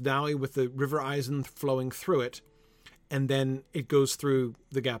 And there's this valley with the River Isen flowing through it. And then it goes through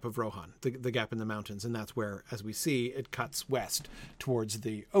the Gap of Rohan, the gap in the mountains. And that's where, as we see, it cuts west towards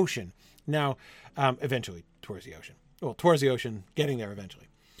the ocean. Now, eventually towards the ocean. Well, towards the ocean, getting there eventually.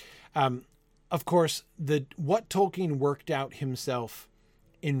 Of course, what Tolkien worked out himself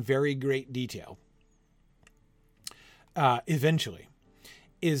in very great detail, eventually,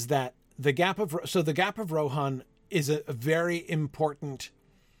 is that the Gap of Rohan is a very important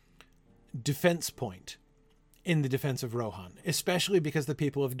defense point in the defense of Rohan, especially because the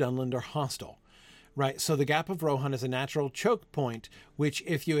people of Dunland are hostile, right? So the Gap of Rohan is a natural choke point, which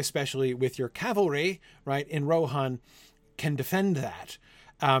if you, especially with your cavalry, right, in Rohan, can defend that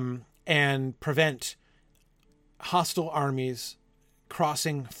and prevent hostile armies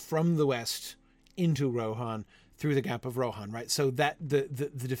crossing from the west into Rohan through the Gap of Rohan, right? So that the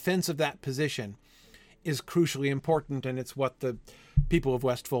defense of that position is crucially important, and it's what the people of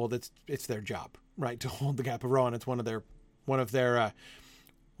Westfold, it's their job, right, to hold the Gap of Rohan. It's one of the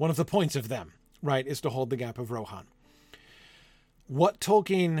points of them, right, is to hold the Gap of Rohan. What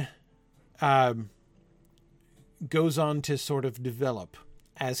Tolkien goes on to sort of develop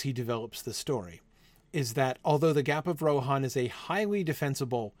as he develops the story is that although the Gap of Rohan is a highly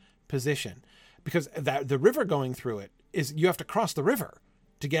defensible position, because the river going through it is, you have to cross the river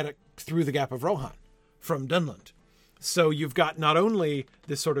to get it through the Gap of Rohan from Dunland. So you've got not only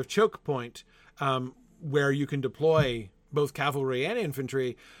this sort of choke point where you can deploy both cavalry and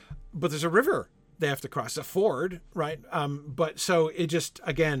infantry, but there's a river they have to cross, a ford, right? But so it just,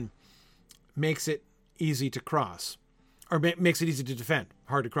 again, makes it easy to cross, or makes it easy to defend.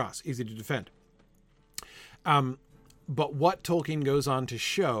 Hard to cross, easy to defend. But what Tolkien goes on to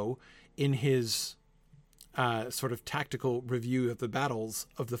show in his sort of tactical review of the battles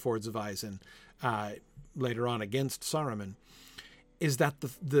of the Fords of Isen later on against Saruman is that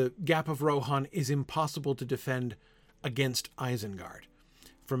the Gap of Rohan is impossible to defend against Isengard.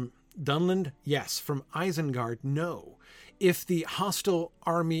 From Dunland, yes. From Isengard, no. If the hostile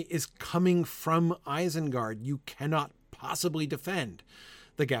army is coming from Isengard, you cannot possibly defend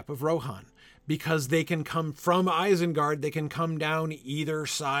the Gap of Rohan, because they can come from Isengard, they can come down either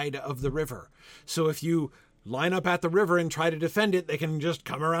side of the river. So if you line up at the river and try to defend it, they can just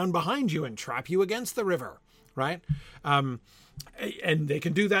come around behind you and trap you against the river, right? And they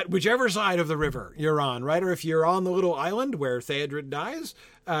can do that whichever side of the river you're on, right? Or if you're on the little island where Theodred dies,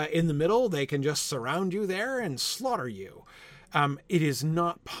 in the middle, they can just surround you there and slaughter you. It is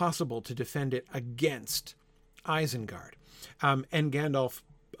not possible to defend it against Isengard. And Gandalf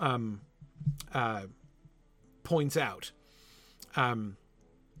points out,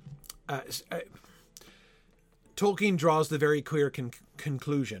 Tolkien draws the very clear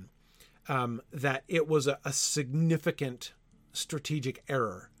conclusion that it was a significant strategic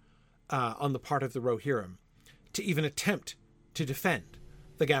error on the part of the Rohirrim to even attempt to defend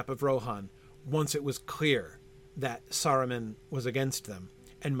the Gap of Rohan once it was clear that Saruman was against them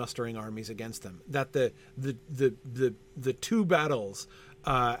and mustering armies against them. That the two battles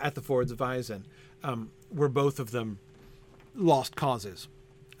at the Fords of Isen were both of them lost causes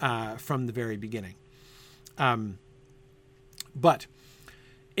from the very beginning. But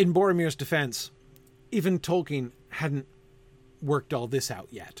in Boromir's defense, even Tolkien hadn't worked all this out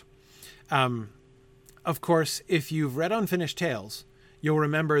yet. Of course, if you've read Unfinished Tales, you'll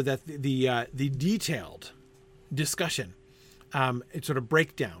remember that the detailed discussion, it's sort of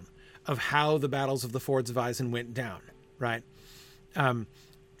breakdown of how the battles of the Fords of Isen went down, right? And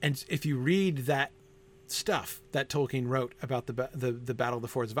if you read that stuff that Tolkien wrote about the Battle of the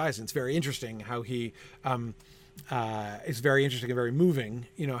Fords of Isen, it's very interesting how he it's very interesting and very moving,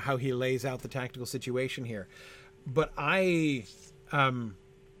 how he lays out the tactical situation here. But I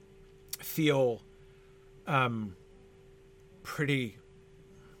feel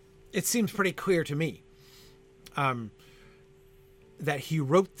it seems pretty clear to me that he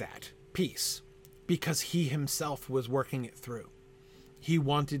wrote that piece because he himself was working it through. He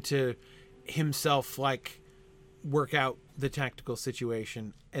wanted to himself work out the tactical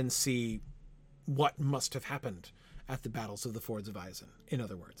situation and see what must have happened at the battles of the Fords of Isen, in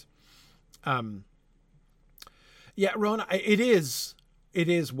other words. Rona, it is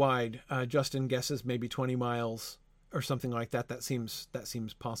wide. Justin guesses maybe 20 miles or something like that. That seems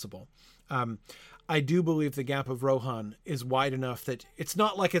possible. I do believe the Gap of Rohan is wide enough that it's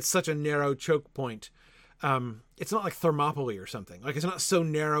not like it's such a narrow choke point. It's not like Thermopylae or something. It's not so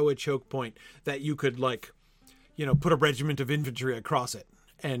narrow a choke point that you could put a regiment of infantry across it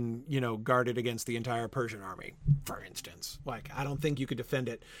and, guard it against the entire Persian army, for instance. I don't think you could defend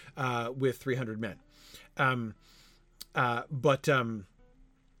it with 300 men. But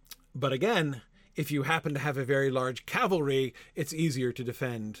again, if you happen to have a very large cavalry, it's easier to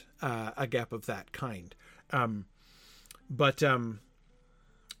defend a gap of that kind.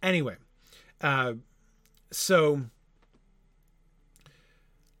 Anyway, so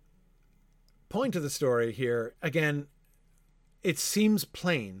point of the story here, again, it seems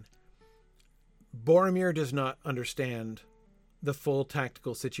plain. Boromir does not understand the full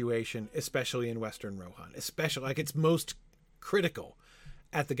tactical situation, especially in Western Rohan, especially it's most critical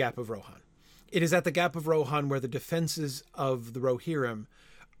at the Gap of Rohan. It is at the Gap of Rohan where the defenses of the Rohirrim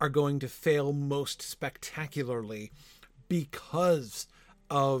are going to fail most spectacularly because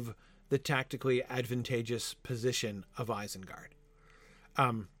of the tactically advantageous position of Isengard.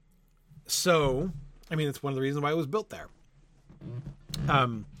 So, it's one of the reasons why it was built there.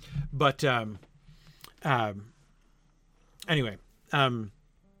 Anyway,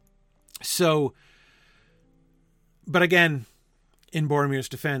 but again, in Boromir's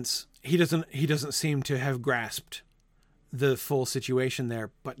defense, he doesn't seem to have grasped the full situation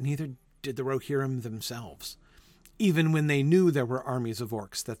there, but neither did the Rohirrim themselves. Even when they knew there were armies of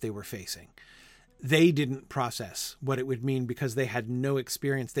orcs that they were facing, they didn't process what it would mean because they had no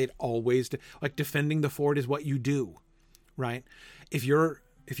experience. They'd always defending the fort is what you do, right? If you're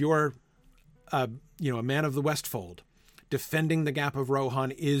a man of the Westfold, defending the Gap of Rohan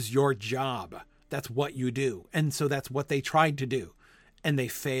is your job. That's what you do. And so that's what they tried to do. And they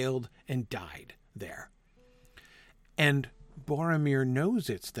failed and died there. And Boromir knows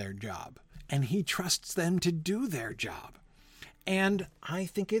it's their job. And he trusts them to do their job. And I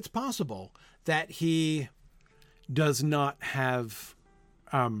think it's possible that he does not have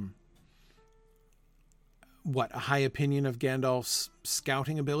a high opinion of Gandalf's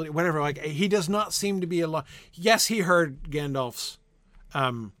scouting ability, whatever. He does not seem to be yes, he heard Gandalf's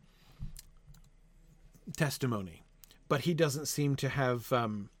testimony, but he doesn't seem to have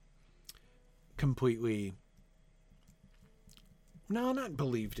completely not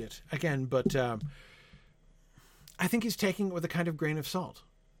believed it again, but I think he's taking it with a kind of grain of salt.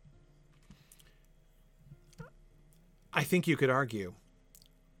 I think you could argue,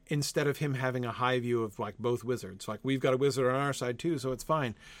 instead of him having a high view of both wizards, we've got a wizard on our side too, so it's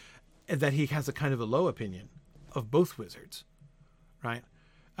fine, that he has a kind of a low opinion of both wizards, right?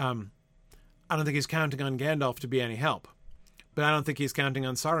 I don't think he's counting on Gandalf to be any help, but I don't think he's counting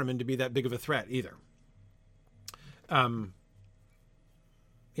on Saruman to be that big of a threat either. And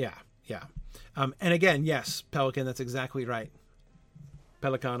again, yes, Pelican, that's exactly right.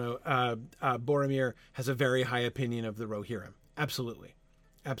 Pelicano, Boromir has a very high opinion of the Rohirrim. Absolutely.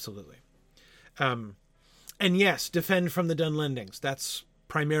 And yes, defend from the Dunlendings. That's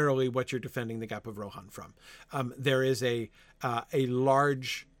primarily what you're defending the Gap of Rohan from. There is a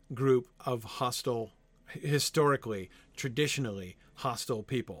large group of hostile, historically, traditionally hostile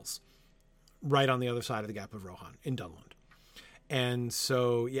peoples right on the other side of the Gap of Rohan in Dunland. And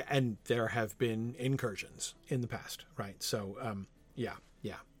so, and there have been incursions in the past, right? So,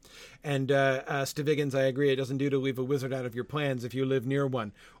 And Staviggins, I agree, it doesn't do to leave a wizard out of your plans if you live near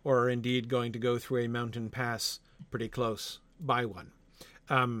one, or are indeed going to go through a mountain pass pretty close by one.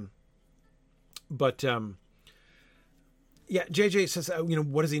 JJ says,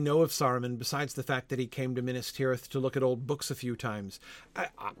 what does he know of Saruman besides the fact that he came to Minas Tirith to look at old books a few times?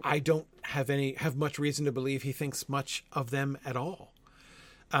 I don't have much reason to believe he thinks much of them at all.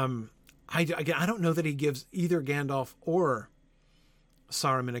 I don't know that he gives either Gandalf or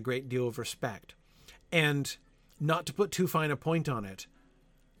Saruman a great deal of respect. And not to put too fine a point on it,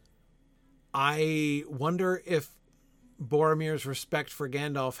 I wonder if Boromir's respect for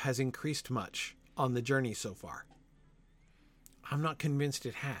Gandalf has increased much on the journey so far. I'm not convinced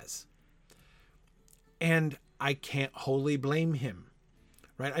it has. And I can't wholly blame him,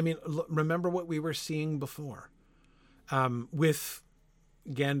 right? I mean, remember what we were seeing before with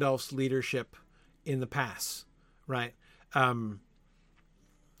Gandalf's leadership in the pass, right?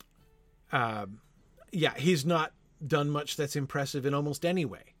 Yeah, he's not done much that's impressive in almost any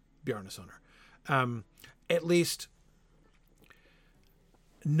way, Bjarnasonar. At least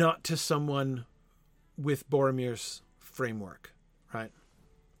not to someone with Boromir's framework, right?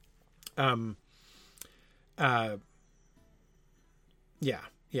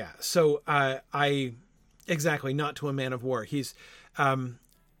 Yeah. So exactly, not to a man of war. He's, and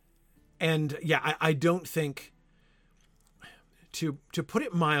yeah, I don't think, to put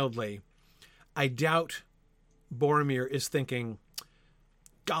it mildly, I doubt Boromir is thinking,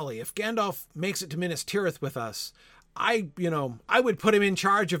 golly, if Gandalf makes it to Minas Tirith with us, I would put him in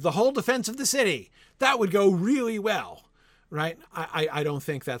charge of the whole defense of the city. That would go really well, right? I don't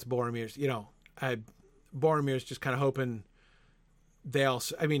think that's Boromir's, Boromir's just kind of hoping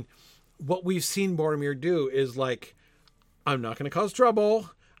I mean, what we've seen Boromir do is like, I'm not going to cause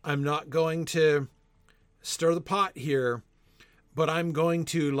trouble. I'm not going to stir the pot here, but I'm going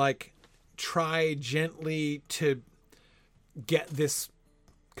to like try gently to get this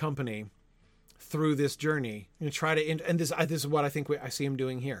company through this journey and try to, and this is what I think I see him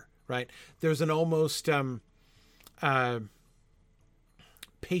doing here, right? There's an almost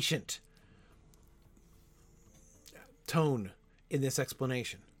patient tone in this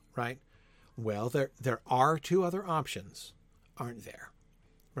explanation, right? Well, there are two other options, aren't there?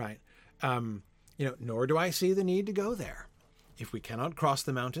 Right. Nor do I see the need to go there. If we cannot cross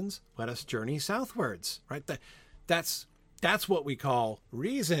the mountains, let us journey southwards, right? That's what we call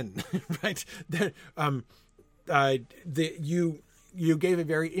reason, right? You gave a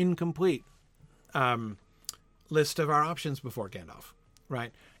very incomplete list of our options before, Gandalf,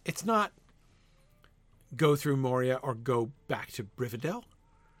 right? It's not go through Moria or go back to Rivendell.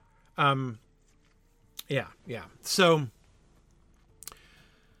 Yeah. So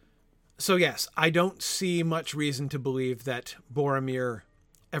yes, I don't see much reason to believe that Boromir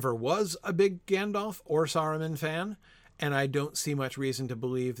ever was a big Gandalf or Saruman fan, and I don't see much reason to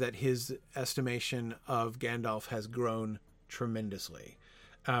believe that his estimation of Gandalf has grown tremendously.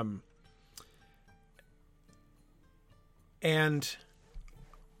 And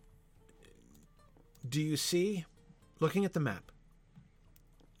do you see, looking at the map,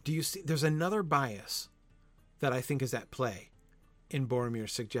 do you see there's another bias that I think is at play in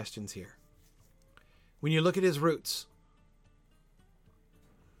Boromir's suggestions here? When you look at his routes,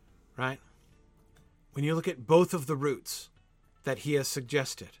 right? When you look at both of the routes that he has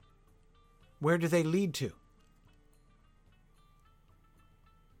suggested, where do they lead to?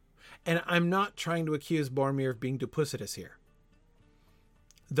 And I'm not trying to accuse Boromir of being duplicitous here,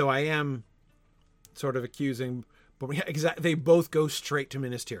 though I am sort of accusing Boromir. Exactly, they both go straight to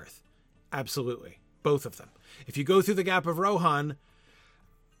Minas Tirith. Absolutely. Both of them. If you go through the Gap of Rohan,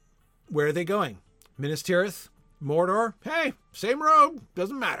 where are they going? Minas Tirith? Mordor? Hey, same road.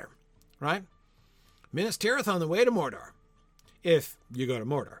 Doesn't matter. Right? Minas Tirith on the way to Mordor. If you go to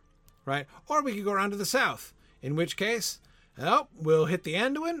Mordor. Right? Or we could go around to the south. In which case, we'll hit the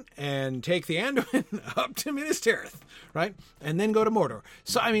Anduin and take the Anduin up to Minas Tirith. Right? And then go to Mordor.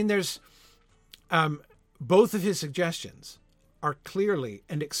 So, I mean, there's... both of his suggestions are clearly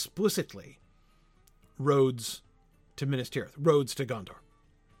and explicitly roads to Minas Tirith, roads to Gondor.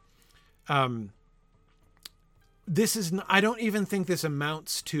 This is, I don't even think this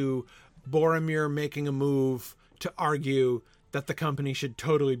amounts to Boromir making a move to argue that the company should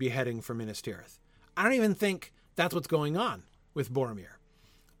totally be heading for Minas Tirith. I don't even think that's what's going on with Boromir.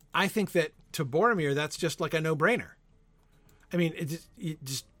 I think that to Boromir, that's just like a no-brainer. I mean, it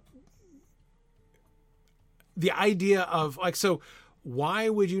just the idea of like, so why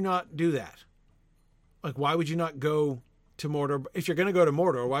would you not do that? Like, why would you not go to Mordor? If you're going to go to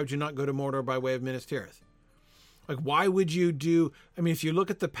Mordor, why would you not go to Mordor by way of Minas Tirith? Like, why would you do... I mean, if you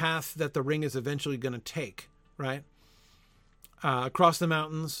look at the path that the ring is eventually going to take, right? Across the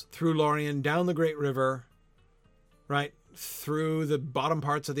mountains, through Lorien, down the Great River, right? Through the bottom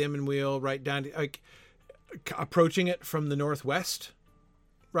parts of the Emyn Muil, right down to, like, approaching it from the northwest,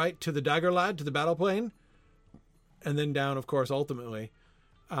 right? To the Dagorlad, to the battle plain. And then down, of course, ultimately,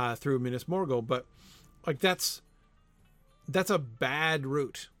 through Minas Morgul. But, like, that's a bad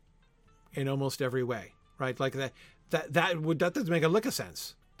route. in almost every way, right? Like that doesn't make a lick of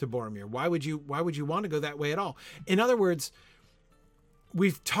sense to Boromir. Why would you want to go that way at all? In other words,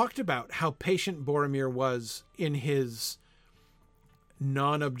 we've talked about how patient Boromir was in his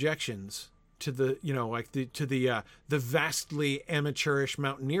non-objections to the, the vastly amateurish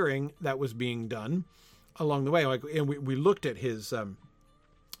mountaineering that was being done along the way. Like, and we looked at his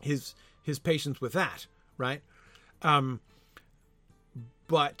patience with that, right?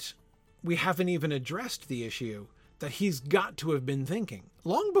 But we haven't even addressed the issue that he's got to have been thinking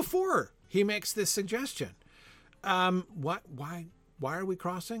long before he makes this suggestion. Why are we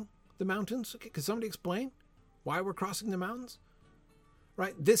crossing the mountains? Okay, can somebody explain why we're crossing the mountains?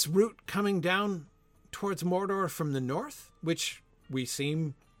 Right? This route coming down towards Mordor from the north, which we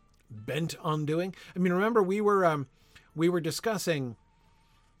seem bent on doing. I mean, remember we were discussing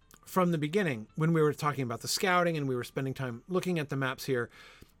from the beginning when we were talking about the scouting and we were spending time looking at the maps here.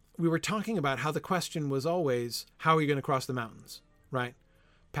 We were talking about how the question was always, how are you going to cross the mountains, right?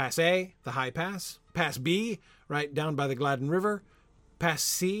 Pass A, the high pass. Pass B, right, down by the Gladden River. Pass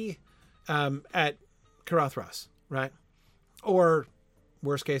C, at Caradhras, right? Or,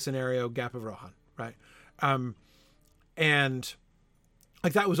 worst case scenario, Gap of Rohan, right? And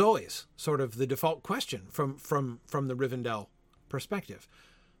like that was always sort of the default question from the Rivendell perspective.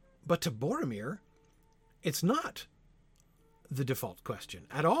 But to Boromir, it's not the default question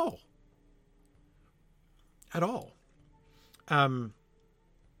at all. At all.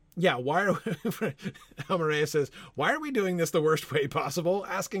 Yeah, why are we, Almaria says, why are we doing this the worst way possible?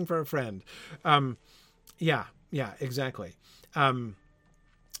 Asking for a friend. Yeah, exactly. And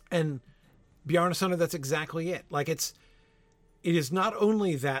Bjarnason, that's exactly it. Like it is not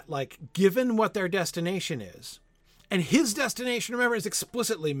only that, like, given what their destination is, and his destination, remember, is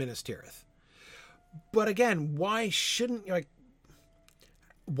explicitly Minas Tirith. But again, why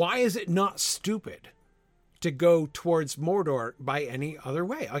is it not stupid to go towards Mordor by any other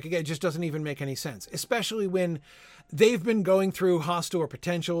way? Like, again, it just doesn't even make any sense, especially when they've been going through hostile or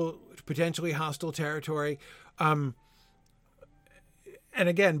potentially hostile territory. And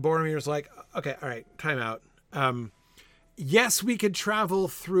again, Boromir's like, okay, all right, time out. Yes, we could travel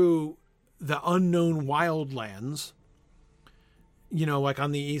through the unknown wildlands, like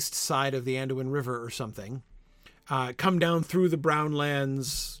on the east side of the Anduin River or something, come down through the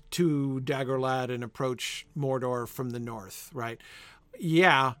Brownlands to Dagorlad and approach Mordor from the north, right?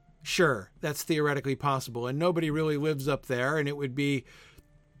 Yeah, sure, that's theoretically possible. And nobody really lives up there, and it would be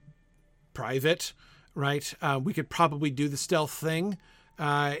private, right? We could probably do the stealth thing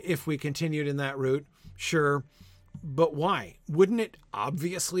if we continued in that route, sure. But why? Wouldn't it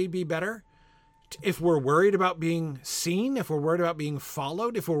obviously be better if we're worried about being seen, if we're worried about being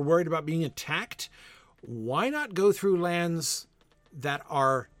followed, if we're worried about being attacked? Why not go through lands that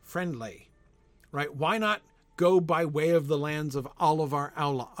are friendly, right? Why not go by way of the lands of all of our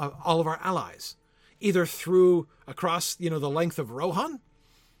allies, either across the length of Rohan,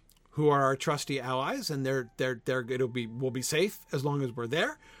 who are our trusty allies, and we'll be safe as long as we're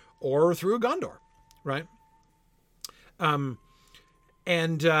there, or through Gondor, right? Again,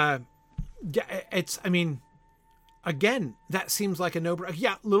 that seems like a no-brainer.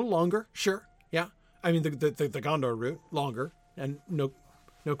 Yeah, a little longer, sure. Yeah. I mean, the Gondor route, longer, and no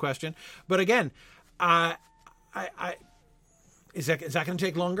question. But again, is that going to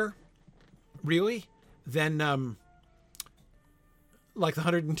take longer, really, than like the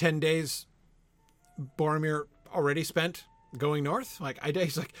 110 days Boromir already spent going north? Like,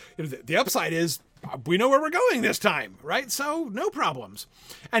 he's like, the upside is we know where we're going this time, right? So no problems.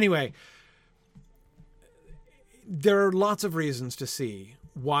 Anyway, there are lots of reasons to see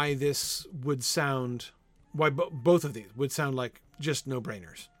why both of these would sound like just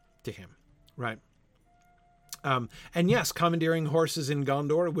no-brainers to him, right? And yes, commandeering horses in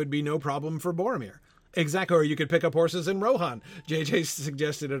Gondor would be no problem for Boromir. Exactly, or you could pick up horses in Rohan. JJ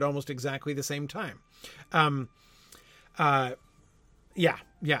suggested at almost exactly the same time. Yeah,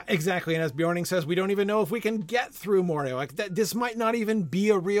 exactly. And as Bjorning says, we don't even know if we can get through Moria. Like this might not even be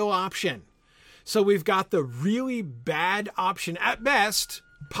a real option. So we've got the really bad option at best,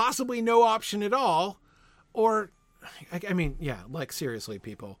 possibly no option at all, or, I mean, yeah, like seriously,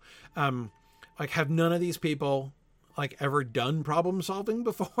 people, like have none of these people like ever done problem solving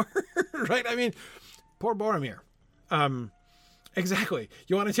before, right? I mean, poor Boromir. Exactly.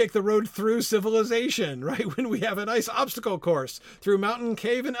 You want to take the road through civilization, right? When we have a nice obstacle course through mountain,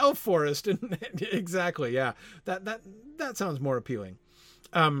 cave, and elf forest. And exactly. Yeah. That sounds more appealing.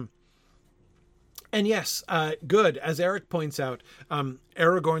 And yes, good. As Eric points out,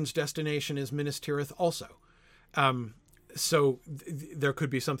 Aragorn's destination is Minas Tirith also. there could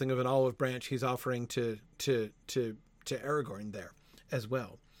be something of an olive branch he's offering to Aragorn there as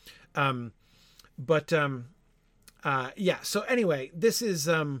well. So anyway, this is,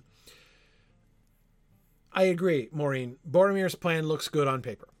 I agree, Maureen. Boromir's plan looks good on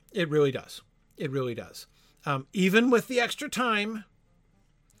paper. It really does. It really does. Even with the extra time,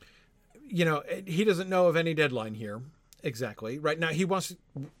 he doesn't know of any deadline here. Exactly. Right now, he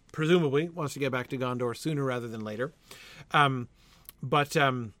presumably wants to get back to Gondor sooner rather than later. But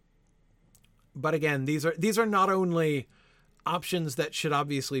again, these are not only options that should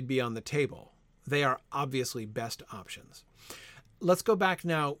obviously be on the table. They are obviously best options. Let's go back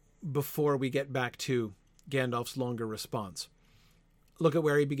now before we get back to Gandalf's longer response. Look at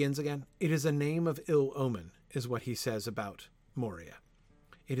where he begins again. It is a name of ill omen, is what he says about Moria.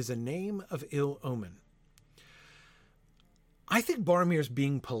 It is a name of ill omen. I think Boromir's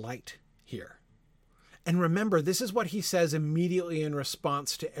being polite here. And remember, this is what he says immediately in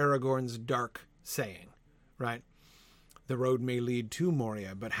response to Aragorn's dark saying, right? The road may lead to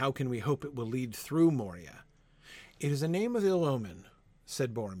Moria, but how can we hope it will lead through Moria? It is a name of ill omen,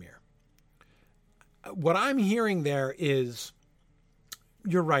 said Boromir. What I'm hearing there is,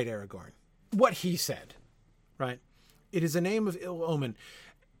 you're right, Aragorn. What he said, right? It is a name of ill omen.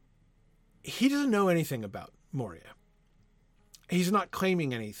 He doesn't know anything about Moria. He's not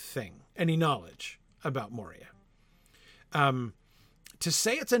claiming any knowledge about Moria. To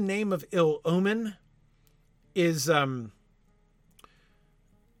say it's a name of ill omen is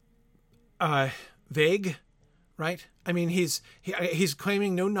vague, right? I mean, he's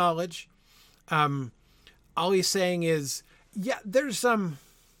claiming no knowledge. All he's saying is, yeah, there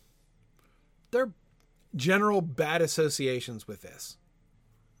are general bad associations with this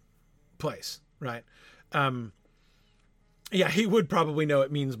place, right? He would probably know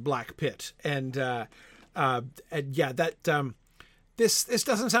it means black pit, and this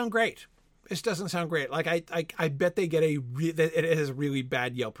doesn't sound great. This doesn't sound great. Like I bet they get it has really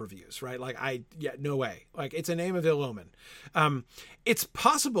bad Yelp reviews, right? No way. Like, it's a name of ill omen. It's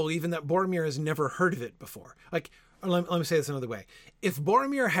possible even that Boromir has never heard of it before. Let me say this another way. If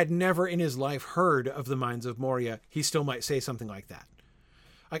Boromir had never in his life heard of the Mines of Moria, he still might say something like that.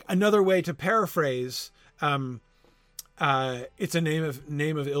 Like, another way to paraphrase, it's a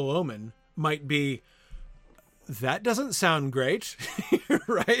name of ill omen might be, that doesn't sound great,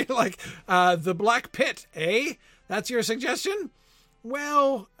 right? The Black Pit, eh? That's your suggestion?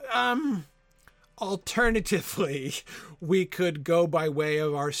 Well, alternatively, we could go by way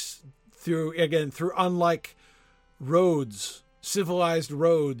of through unlike roads, civilized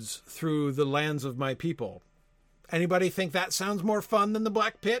roads through the lands of my people. Anybody think that sounds more fun than the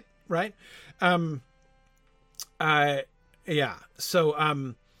Black Pit, right? That's so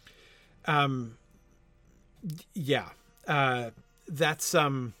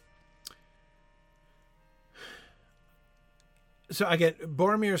again,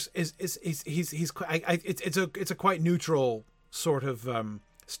 Boromir's it's a quite neutral sort of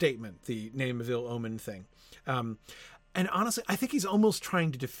statement, the name of ill omen thing, and honestly, I think he's almost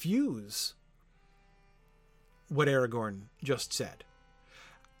trying to diffuse what Aragorn just said.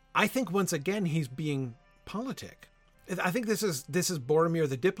 I think once again he's being politic. I think this is Boromir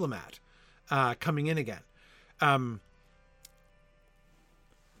the diplomat coming in again.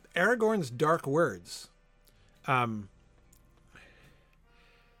 Aragorn's dark words.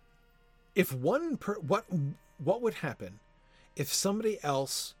 If what would happen if somebody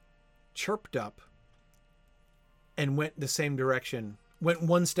else chirped up and went the same direction, went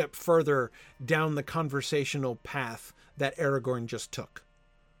one step further down the conversational path that Aragorn just took,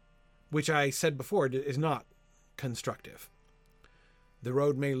 which I said before is not constructive. The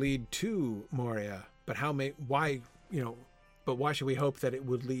road may lead to Moria, but why should we hope that it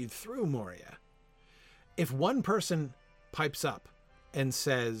would lead through Moria? If one person pipes up and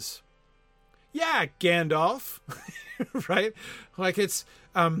says, yeah, Gandalf, right?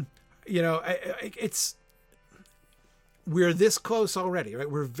 We're this close already, right?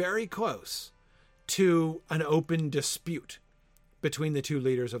 We're very close to an open dispute between the two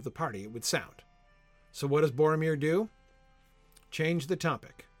leaders of the party, it would sound. So what does Boromir do? Change the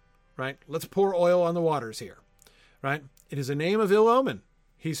topic, right? Let's pour oil on the waters here, right? It is a name of ill omen,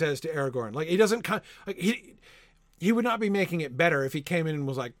 he says to Aragorn. He doesn't he would not be making it better if he came in and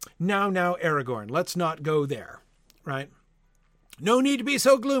was like, now, Aragorn, let's not go there, right? No need to be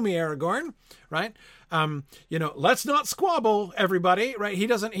so gloomy, Aragorn, right? Let's not squabble, everybody, right? He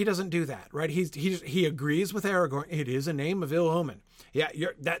doesn't do that, right? He agrees with Aragorn. It is a name of ill omen. Yeah,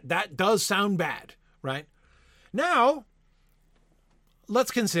 that does sound bad, right? Now,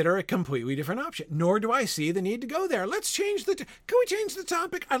 let's consider a completely different option. Nor do I see the need to go there. Let's change can we change the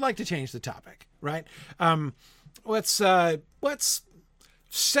topic? I'd like to change the topic, right? Let's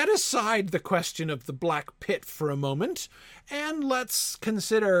set aside the question of the Black Pit for a moment, and let's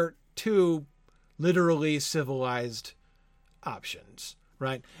consider two literally civilized options,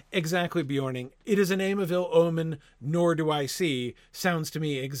 right? Exactly, Bjorning. It is a name of ill omen, nor do I see, sounds to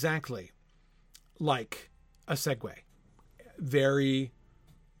me exactly like a segue. Very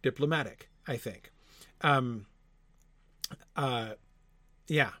diplomatic, I think.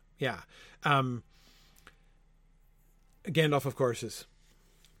 Yeah. Gandalf, of course, is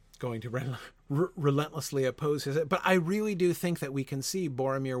going to relentlessly oppose his, but I really do think that we can see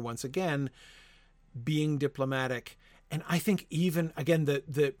Boromir once again being diplomatic. And I think even, again,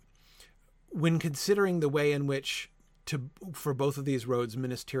 when considering the way in which for both of these roads,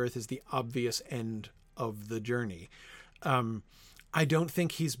 Minas Tirith is the obvious end of the journey. I don't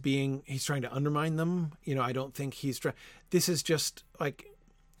think he's trying to undermine them. I don't think this is just like,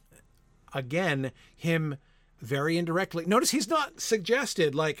 again, him very indirectly. Notice he's not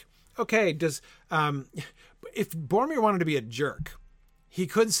suggested like, okay, if Boromir wanted to be a jerk, he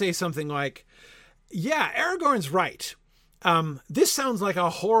could say something like, yeah, Aragorn's right. This sounds like a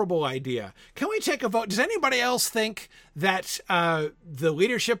horrible idea. Can we take a vote? Does anybody else think that the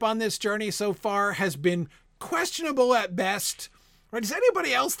leadership on this journey so far has been questionable at best? Right? Does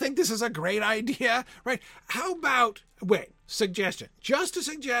anybody else think this is a great idea? Right? How about, suggestion, just a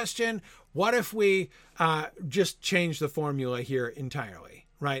suggestion. What if we just change the formula here entirely?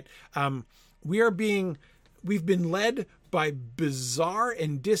 Right? We've been led by bizarre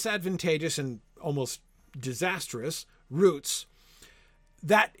and disadvantageous and almost disastrous routes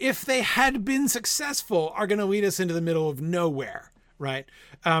that, if they had been successful, are going to lead us into the middle of nowhere, right?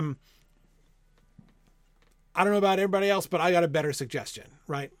 I don't know about everybody else, but I got a better suggestion,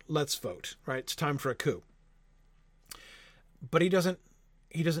 right? Let's vote, right? It's time for a coup. But he doesn't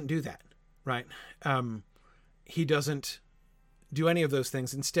do that, right? He doesn't do any of those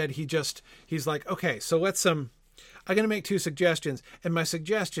things. Instead, he's like, okay, so let's, I'm going to make two suggestions, and my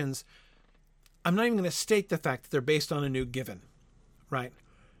suggestions, I'm not even going to state the fact that they're based on a new given, right?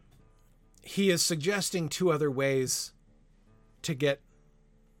 He is suggesting two other ways to get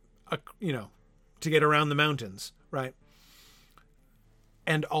around the mountains, right?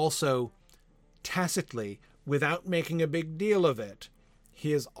 And also, tacitly, without making a big deal of it,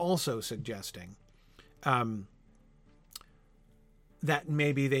 he is also suggesting that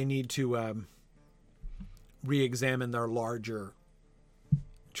maybe they need to re-examine their larger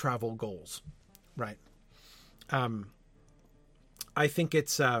travel goals. Right. I think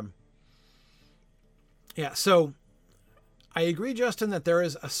it's, so I agree, Justin, that there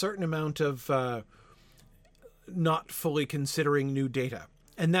is a certain amount of not fully considering new data.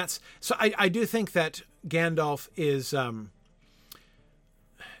 And I do think that Gandalf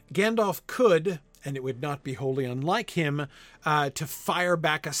could, and it would not be wholly unlike him, to fire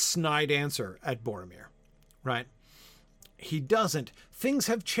back a snide answer at Boromir, right? He doesn't. Things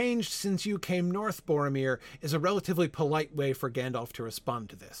have changed since you came north, Boromir, is a relatively polite way for Gandalf to respond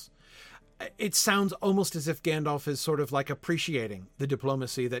to this. It sounds almost as if Gandalf is sort of like appreciating the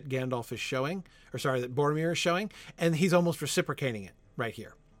diplomacy that that Boromir is showing, and he's almost reciprocating it right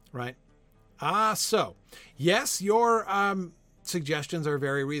here, right? So, yes, your suggestions are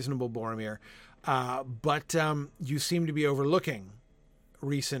very reasonable, Boromir, but you seem to be overlooking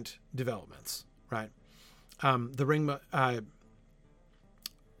recent developments, right? The ring,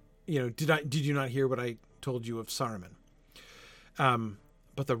 did you not hear what I told you of Saruman?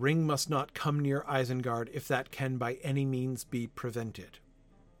 But the ring must not come near Isengard if that can by any means be prevented.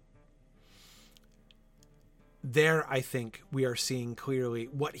 There, I think we are seeing clearly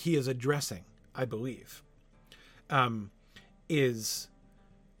what he is addressing, I believe,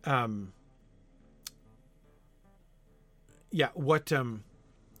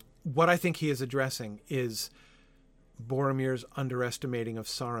 what I think he is addressing is Boromir's underestimating of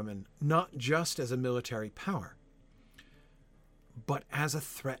Saruman, not just as a military power, but as a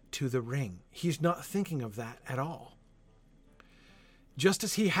threat to the ring. He's not thinking of that at all. Just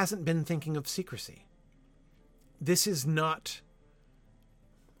as he hasn't been thinking of secrecy. This is not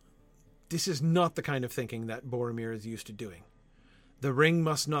the kind of thinking that Boromir is used to doing. The ring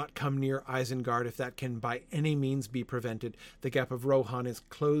must not come near Isengard if that can by any means be prevented. The Gap of Rohan is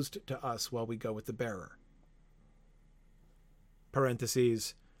closed to us while we go with the bearer.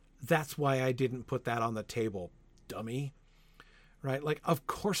 Parentheses, that's why I didn't put that on the table, dummy. Right? Like, of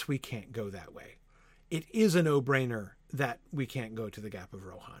course we can't go that way. It is a no-brainer that we can't go to the Gap of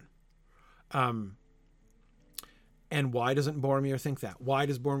Rohan. And why doesn't Boromir think that? Why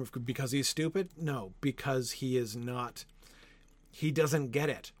does Boromir? Because he's stupid? No, because he is not. He doesn't get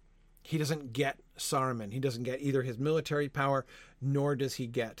it. He doesn't get Saruman. He doesn't get either his military power, nor does he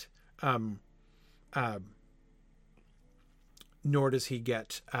get. Nor does he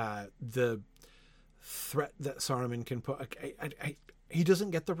get the threat that Saruman can put. He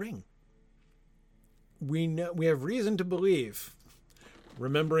doesn't get the ring. We have reason to believe,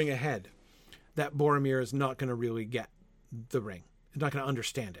 remembering ahead, that Boromir is not going to really get the ring. He's not going to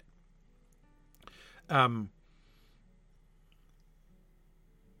understand it.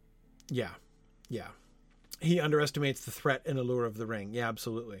 Yeah. He underestimates the threat and allure of the ring. Yeah,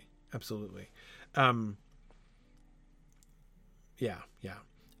 absolutely.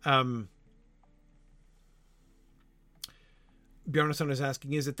 Bjarnason is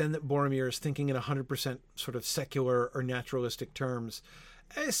asking, is it then that Boromir is thinking in 100% sort of secular or naturalistic terms?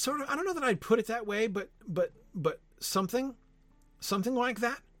 It's sort of, I don't know that I'd put it that way, but something like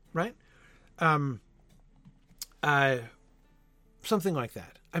that, right? Something like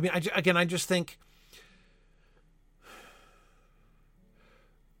that. I mean, I just think,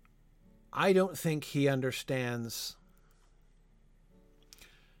 I don't think he understands.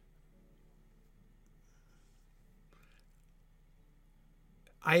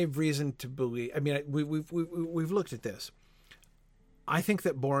 I have reason to believe. I mean, we've looked at this. I think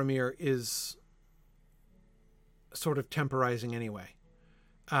that Boromir is sort of temporizing anyway.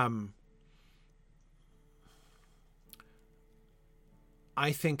 I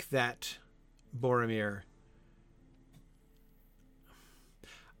think that Boromir.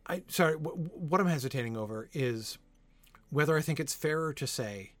 What I'm hesitating over is whether I think it's fairer to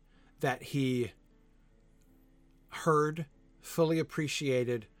say that he heard, fully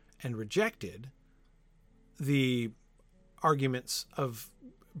appreciated, and rejected the arguments of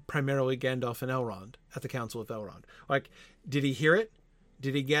primarily Gandalf and Elrond at the Council of Elrond. Like, did he hear it?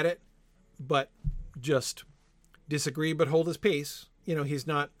 Did he get it? But just disagree, but hold his peace. You know, he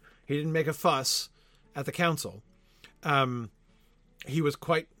didn't make a fuss at the council. He was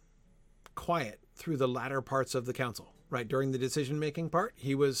quite quiet through the latter parts of the council, right? During the decision-making part,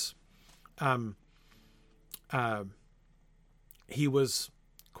 he was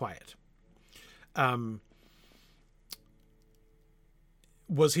quiet.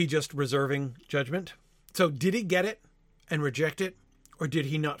 Was he just reserving judgment? So did he get it and reject it, or did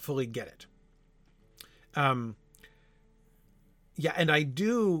he not fully get it? Yeah, and I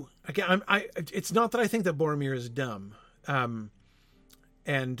do, again, it's not that I think that Boromir is dumb.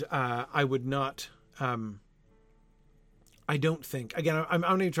 And I would not, I don't think, again, I'm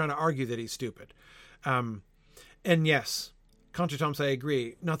not even trying to argue that he's stupid. And yes, Contra Tom's, I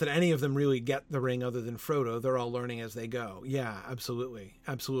agree. Not that any of them really get the ring other than Frodo. They're all learning as they go. Yeah, absolutely.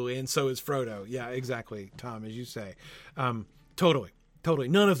 And so is Frodo. Yeah, exactly, Tom, as you say. Totally.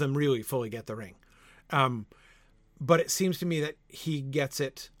 None of them really fully get the ring. But it seems to me that he gets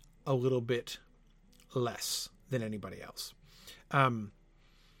it a little bit less than anybody else.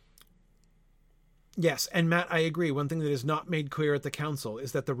 Yes, and Matt, I agree. One thing that is not made clear at the council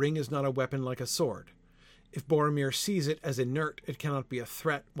is that the ring is not a weapon like a sword. If Boromir sees it as inert, it cannot be a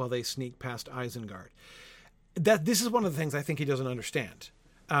threat while they sneak past Isengard. This is one of the things I think he doesn't understand.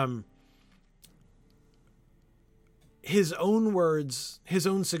 His own words, his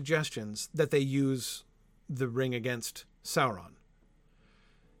own suggestions that they use the ring against Sauron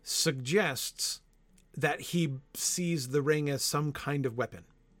suggests that he sees the ring as some kind of weapon,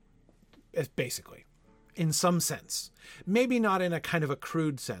 basically, in some sense. Maybe not in a kind of a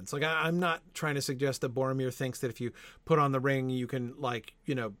crude sense. Like, I'm not trying to suggest that Boromir thinks that if you put on the ring, you can, like,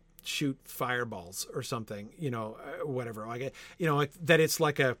 you know, shoot fireballs or something, you know, whatever. Like, you know, like that it's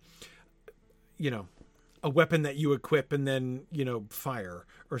like a, you know, a weapon that you equip and then, you know, fire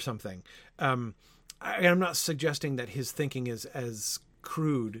or something. I'm not suggesting that his thinking is as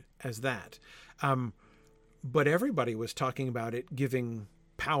crude as that. But everybody was talking about it giving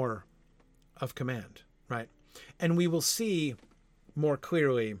power of command, right? And we will see more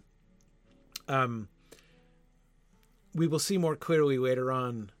clearly, later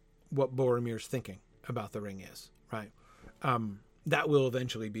on what Boromir's thinking about the ring is, right? That will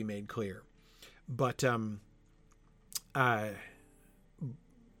eventually be made clear. But I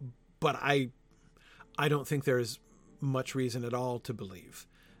don't think there is much reason at all to believe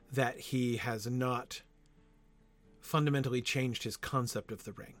that he has not fundamentally changed his concept of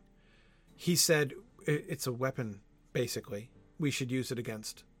the ring. He said it's a weapon, basically. We should use it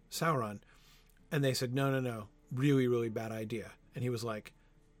against Sauron. And they said, no, really, really bad idea. And he was like,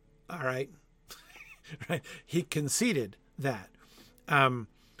 all right. Right? He conceded that.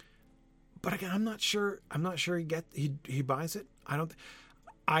 But again, I'm not sure he buys it.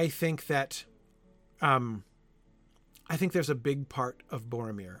 I think that, I think there's a big part of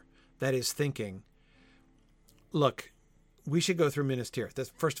Boromir that is thinking, look, we should go through Minas Tirith.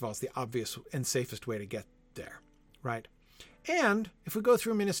 That's, first of all, it's the obvious and safest way to get there, right? And if we go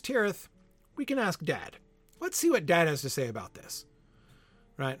through Minas Tirith, we can ask Dad. Let's see what Dad has to say about this,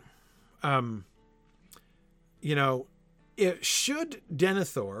 right? Should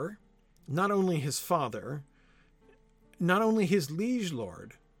Denethor, not only his father, not only his liege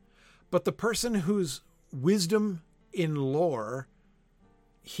lord, but the person whose wisdom in lore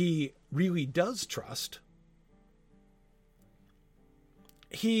he really does trust,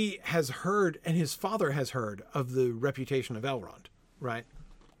 he has heard, and his father has heard, of the reputation of Elrond, right?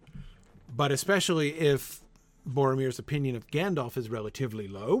 But especially if Boromir's opinion of Gandalf is relatively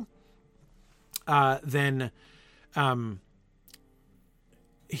low, then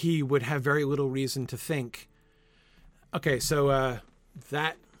he would have very little reason to think, okay, so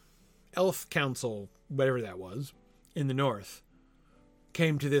that elf council, whatever that was, in the north,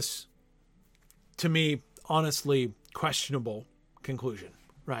 came to this, to me, honestly questionable conclusion,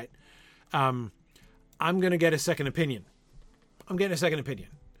 right? I'm going to get a second opinion. I'm getting a second opinion.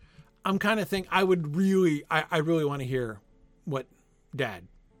 I'm kind of think I really want to hear what Dad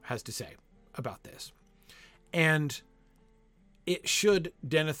has to say about this. And it should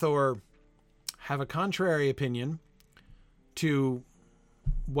Denethor have a contrary opinion to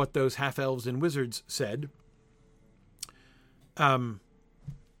what those half-elves and wizards said,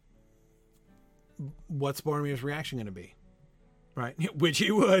 what's Boromir's reaction going to be? Right? Which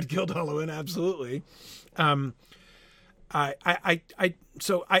he would kill Doluin, absolutely. Again,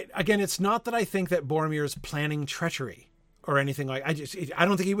 it's not that I think that Boromir is planning treachery or anything like. I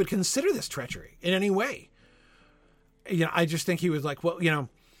don't think he would consider this treachery in any way. I just think he was like, well,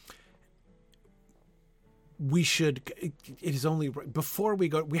 we should. It is only before we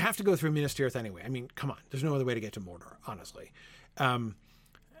go. We have to go through Minas Tirith anyway. I mean, come on. There's no other way to get to Mordor, honestly. And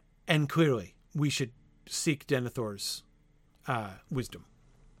clearly, we should seek Denethor's wisdom.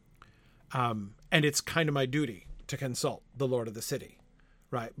 And it's kind of my duty to consult the Lord of the City,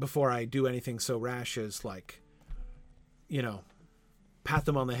 right? Before I do anything so rash as pat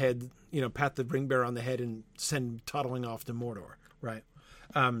them on the head, pat the ring bearer on the head and send toddling off to Mordor, right?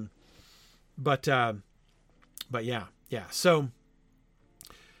 But yeah. So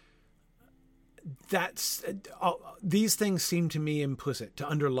that's these things seem to me implicit to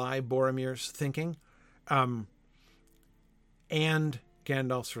underlie Boromir's thinking, and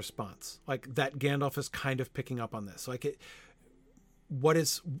Gandalf's response, like that Gandalf is kind of picking up on this. Like what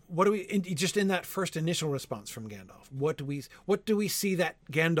do we just in that first initial response from Gandalf? What do we see that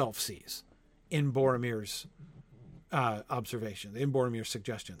Gandalf sees in Boromir's observations, in Boromir's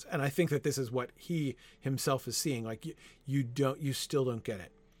suggestions? And I think that this is what he himself is seeing. Like you still don't get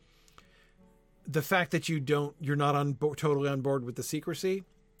it. The fact that you're not totally on board with the secrecy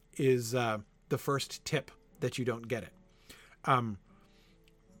is the first tip that you don't get it.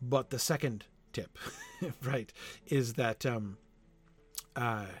 But the second tip, right, is that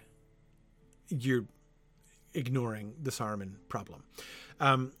you're ignoring the Saruman problem.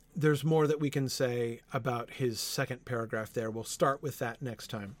 There's more that we can say about his second paragraph there. We'll start with that next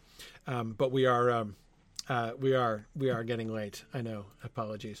time. But we are getting late. I know.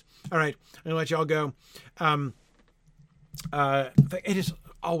 Apologies. All right. I'm going to let y'all go. It is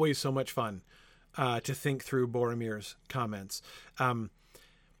always so much fun to think through Boromir's comments.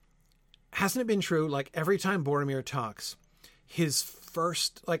 Hasn't it been true? Like every time Boromir talks, his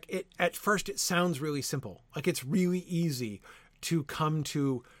first, at first it sounds really simple. Like it's really easy to come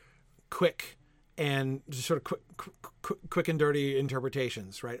to quick and just sort of quick and dirty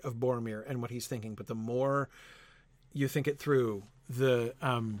interpretations, right, of Boromir and what he's thinking. But the more you think it through, the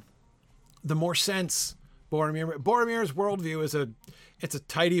more sense Boromir's worldview it's a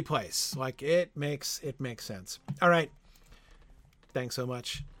tidy place. Like it makes sense. All right. Thanks so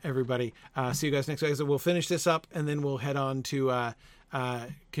much, everybody. See you guys next week. So we'll finish this up and then we'll head on to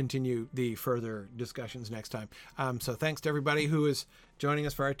continue the further discussions next time. So thanks to everybody who is joining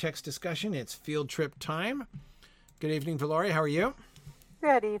us for our text discussion. It's field trip time. Good evening, Valori. How are you?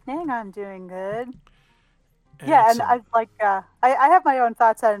 Good evening. I'm doing good. Excellent. Yeah, and I have my own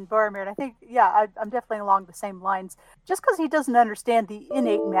thoughts on Boromir, and I think, I'm definitely along the same lines. Just because he doesn't understand the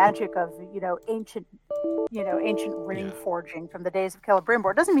innate magic of, ancient ring forging from the days of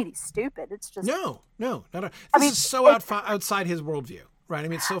Celebrimbor doesn't mean he's stupid. It's just no. This is so outside his worldview, right? I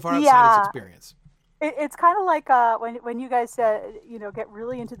mean, it's so far outside his experience. It's kind of like when you guys get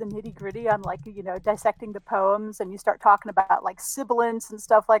really into the nitty gritty on like dissecting the poems, and you start talking about like sibilants and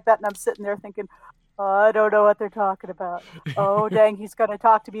stuff like that, and I'm sitting there thinking, oh, I don't know what they're talking about. Oh dang, he's gonna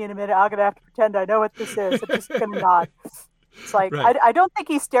talk to me in a minute. I'm gonna have to pretend I know what this is. I'm just gonna nod. It's like Right. I don't think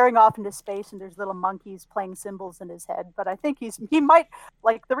he's staring off into space and there's little monkeys playing cymbals in his head, but I think he might,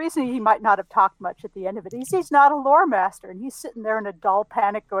 like, the reason he might not have talked much at the end of it is he's not a lore master, and he's sitting there in a dull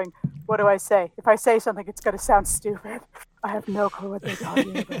panic going, what do I say? If I say something, it's going to sound stupid. I have no clue what they're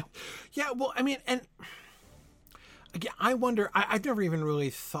talking about. Yeah, well, I mean, and again, I wonder, I've never even really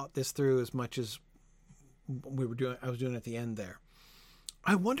thought this through as much as I was doing at the end there.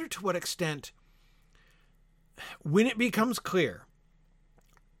 I wonder to what extent, when it becomes clear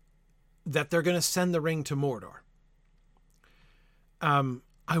that they're going to send the ring to Mordor,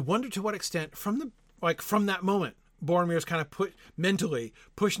 I wonder to what extent from that moment, Boromir's kind of mentally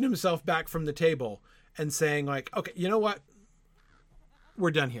pushing himself back from the table and saying like, okay, you know what? We're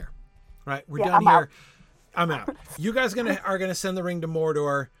done here, right? We're done here. I'm out. You guys are gonna send the ring to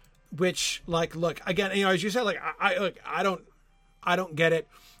Mordor, which, like, look, again, as you said, like, I don't get it.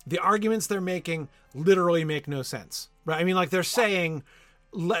 The arguments they're making literally make no sense, right? I mean, like, they're saying,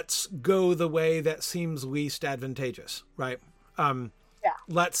 let's go the way that seems least advantageous, right?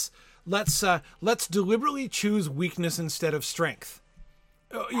 Let's deliberately choose weakness instead of strength.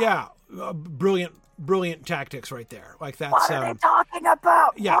 Brilliant tactics right there. Like, that's what are they talking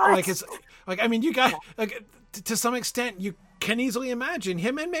about? Yeah, what? like, it's like, I mean, you got, like, to some extent you can easily imagine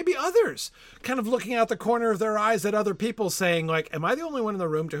him and maybe others kind of looking out the corner of their eyes at other people saying like, am I the only one in the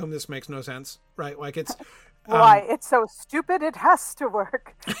room to whom this makes no sense? Right? Like, it's why it's so stupid it has to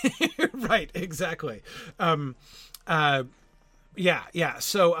work. Right, exactly. Yeah.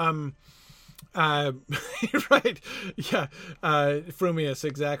 So, right. Yeah. Frumius,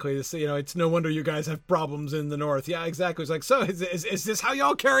 exactly. This, it's no wonder you guys have problems in the north. Yeah, exactly. It's like, so is this how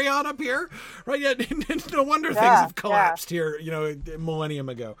y'all carry on up here? Right. Yeah. No wonder things have collapsed here, a millennium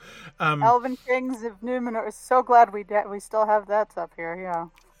ago. Elven Kings of Numenor. So glad we still have that up here. Yeah.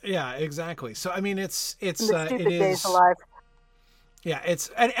 Yeah, exactly. So, I mean, it is days alive. Yeah.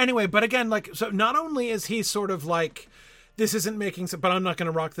 Anyway, but again, like, so not only is he sort of like, this isn't making sense, but I'm not going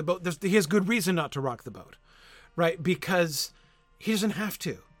to rock the boat. He has good reason not to rock the boat, right? Because he doesn't have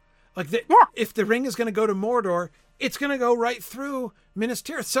to. Like, if the ring is going to go to Mordor, it's going to go right through Minas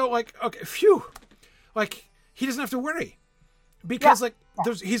Tirith. So, like, okay, phew. Like, he doesn't have to worry. Because,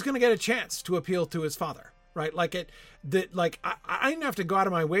 he's going to get a chance to appeal to his father, right? Like, I didn't have to go out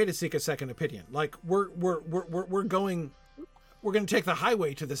of my way to seek a second opinion. Like, we're going to take the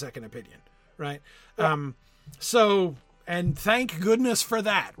highway to the second opinion, right? Yeah. And thank goodness for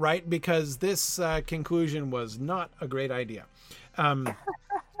that, right? Because this conclusion was not a great idea. But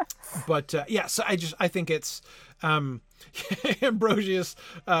so I think it's Ambrosius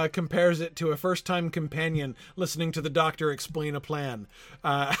compares it to a first-time companion listening to the doctor explain a plan.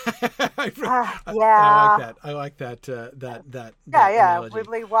 I like that. That analogy.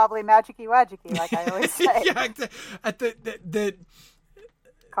 Wibbly wobbly magicy wagicky, like I always say. The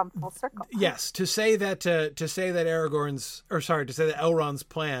come full circle. Yes, to say that Elrond's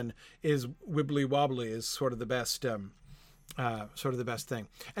plan is wibbly wobbly is sort of the best thing.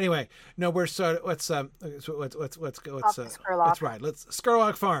 Anyway, no, let's go. Let's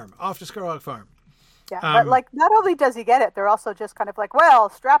Skurlock Farm. Off to Skurlock Farm. Yeah, but like, not only does he get it, they're also just kind of like, well,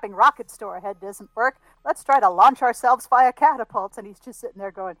 strapping rockets to our head doesn't work. Let's try to launch ourselves via catapults. And he's just sitting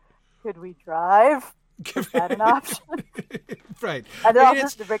there going, could we drive? Is that an option? Right. And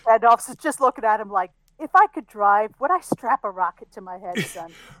the Rick Gandalf is just looking at him like, if I could drive, would I strap a rocket to my head,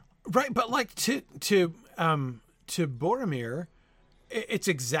 son? Right, but like to Boromir, it's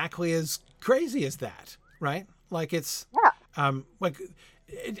exactly as crazy as that, right? Like, it's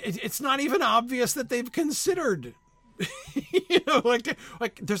it's not even obvious that they've considered. Like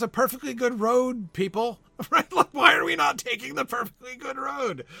there's a perfectly good road, people, right? Like, why are we not taking the perfectly good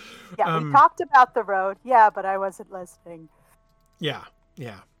road? Yeah, we talked about the road, but I wasn't listening. Yeah,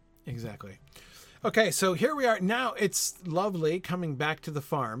 exactly. Okay, so here we are. Now it's lovely coming back to the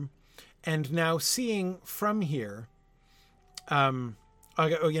farm and now seeing from here,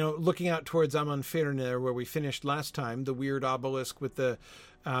 looking out towards Amanfirnir, where we finished last time, the weird obelisk with the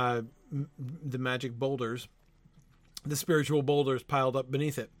magic boulders, the spiritual boulders piled up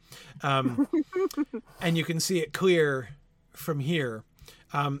beneath it. And you can see it clear from here.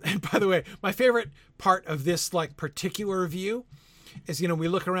 And by the way, my favorite part of this like particular view is, we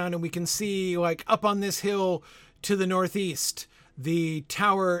look around and we can see, like, up on this hill to the northeast, the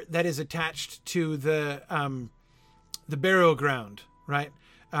tower that is attached to the burial ground right?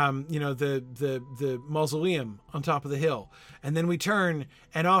 The mausoleum on top of the hill. And then we turn,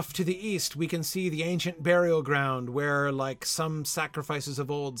 and off to the east, we can see the ancient burial ground where like some sacrifices of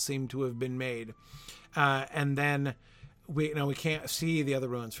old seem to have been made. And then we can't see the other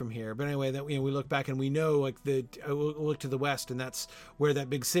ruins from here. But anyway, that we look back and we know like we'll look to the west, and that's where that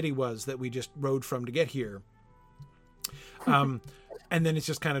big city was that we just rode from to get here. And then it's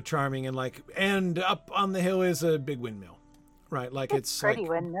just kind of charming, and up on the hill is a big windmill. Right, like it's pretty like,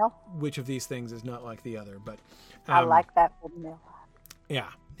 windmill. Which of these things is not like the other? But I like that windmill. Yeah.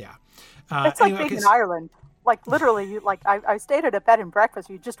 It's like being in Ireland. Like literally, I stayed at a bed and breakfast.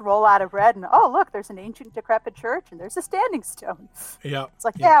 You just roll out of bed, and look, there's an ancient decrepit church, and there's a standing stone. Yeah, it's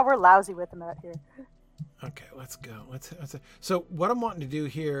like we're lousy with them out here. Okay, let's go. So what I'm wanting to do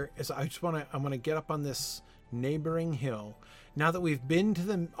here is I'm going to get up on this neighboring hill. Now that we've been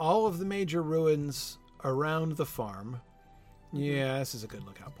to all of the major ruins around the farm. Yeah, this is a good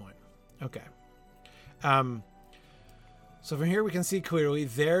lookout point. Okay. So from here we can see clearly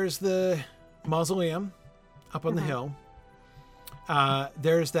there's the mausoleum up on the hill.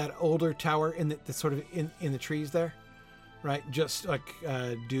 There's that older tower that's sort of in the trees there, right? Just like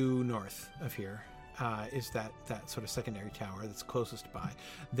due north of here is that sort of secondary tower that's closest by.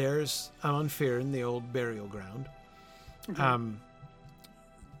 There's An Fearin, the old burial ground.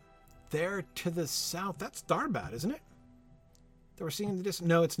 There to the south, that's Darbad, isn't it? That we're seeing in the distance.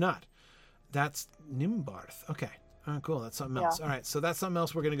 No, it's not. That's Nimbarth. Okay. Oh, cool. That's something else. All right. So that's something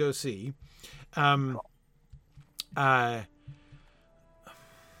else we're going to go see. So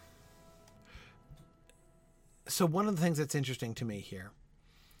one of the things that's interesting to me here,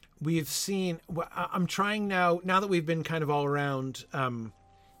 we've seen, I'm trying now that we've been kind of all around, now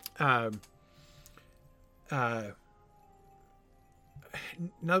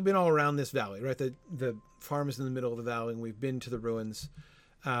we've been all around this valley, right? The farm is in the middle of the valley, and we've been to the ruins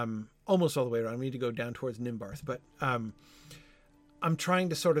almost all the way around. We need to go down towards Nimbarth, but I'm trying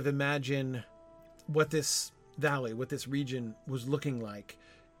to sort of imagine what this valley, what this region was looking like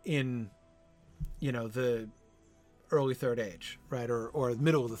in, the early Third Age, right? Or the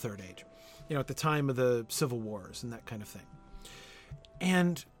middle of the Third Age, at the time of the civil wars and that kind of thing.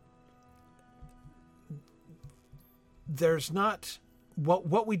 And there's not...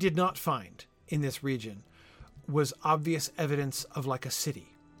 What we did not find in this region was obvious evidence of like a city.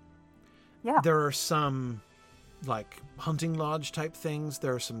 Yeah. There are some like hunting lodge type things.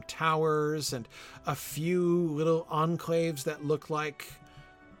 There are some towers and a few little enclaves that look like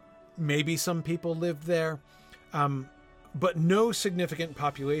maybe some people lived there. But no significant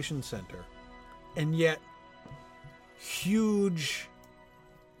population center. And yet huge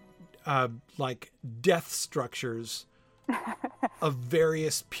like death structures of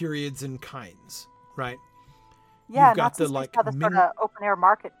various periods and kinds, right? Yeah, you've got the sort of open air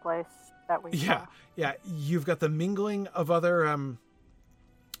marketplace that we saw. Yeah. You've got the mingling of other, and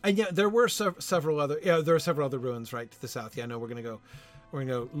there were several other. Yeah, there are several other ruins right to the south. Yeah, no, we're gonna go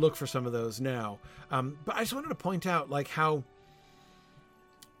look for some of those now. But I just wanted to point out like how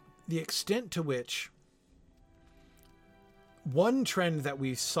the extent to which one trend that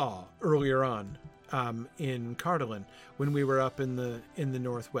we saw earlier on. In Cardolan, when we were up in the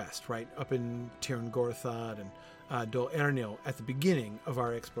northwest, right up in Tirn Gorthad and Dol Ernil at the beginning of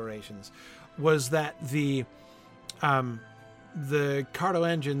our explorations, was that the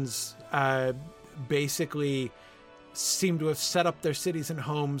Cardolangians basically seem to have set up their cities and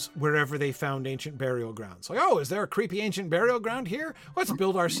homes wherever they found ancient burial grounds. Like, is there a creepy ancient burial ground here? Let's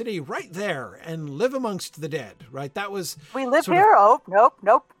build our city right there and live amongst the dead, right? That was... We live here?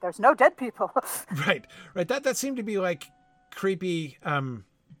 Nope. There's no dead people. Right. That seemed to be like creepy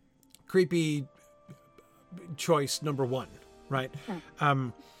choice number one, right?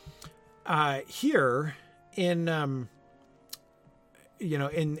 Here in... up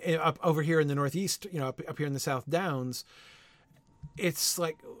over here in the northeast, up here in the South Downs, it's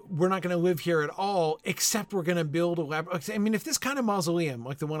like we're not going to live here at all, except we're going to build a lab. I mean, if this kind of mausoleum,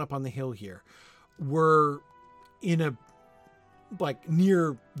 like the one up on the hill here, were in a like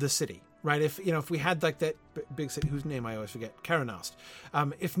near the city, right? If we had like that big city whose name I always forget, Karanost,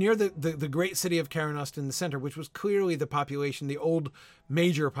 if near the great city of Karanost in the center, which was clearly the population, the old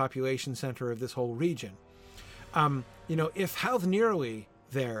major population center of this whole region. If Halvnirli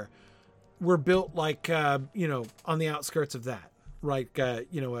there were built like, on the outskirts of that, like, a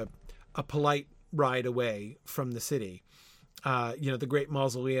polite ride away from the city, the great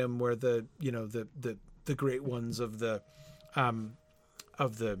mausoleum where the great ones of the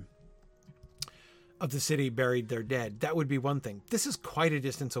city buried their dead, that would be one thing. This is quite a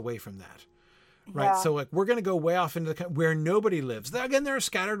distance away from that, right? Yeah. So like we're going to go way off into where nobody lives. Again, there are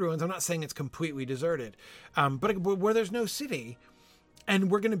scattered ruins. I'm not saying it's completely deserted, but where there's no city,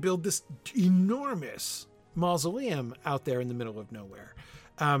 and we're going to build this enormous mausoleum out there in the middle of nowhere.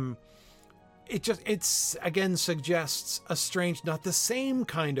 It's again suggests a strange, not the same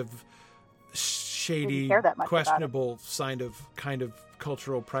kind of shady, questionable kind of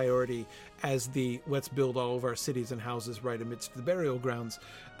cultural priority as the let's build all of our cities and houses right amidst the burial grounds.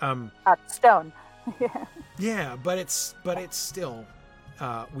 Stone. Yeah, but it's still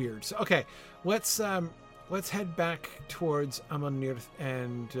weird. So okay, let's head back towards Amanirth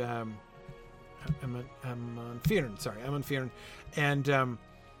and Amanfirn, and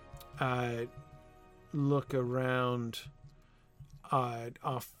look around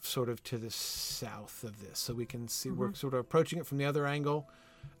off sort of to the south of this, so we can see we're sort of approaching it from the other angle.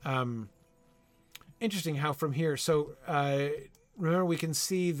 Interesting how from here. So remember, we can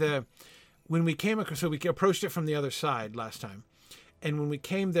see when we came across. So we approached it from the other side last time, and when we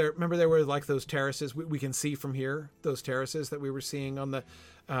came there, remember there were like those terraces. We can see from here those terraces that we were seeing on the,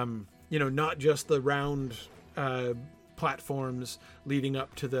 not just the round platforms leading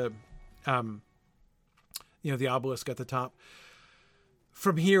up to the, the obelisk at the top.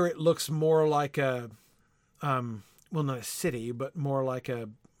 From here, it looks more like a, not a city, but more like a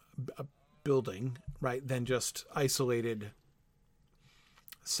building, right, than just isolated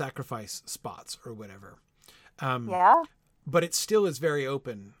sacrifice spots or whatever. Yeah. But it still is very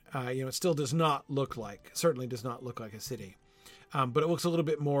open. It still certainly does not look like a city. But it looks a little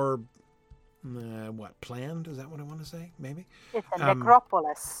bit more, planned? Is that what I want to say? Maybe? It's a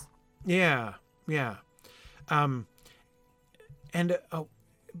necropolis. Yeah. And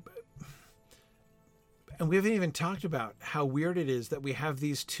we haven't even talked about how weird it is that we have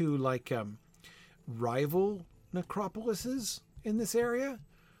these two rival necropolises in this area,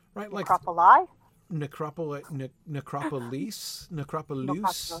 right? Like Necropoli? Necropolis.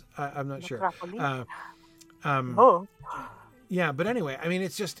 I'm not sure. Yeah, but anyway, I mean,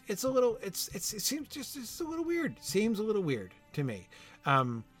 it seems just a little weird. Seems a little weird to me.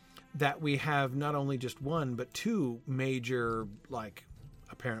 That we have not only just one, but two major,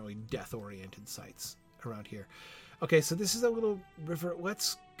 apparently death-oriented sites around here. Okay, so this is a little river.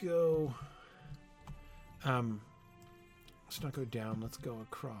 Let's go... let's not go down. Let's go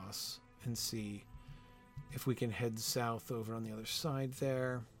across and see if we can head south over on the other side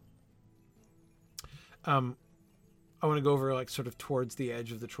there. I want to go over, sort of towards the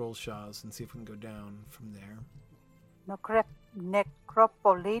edge of the Trollshaws and see if we can go down from there.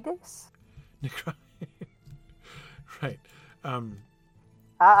 Necropolides? Right. I'm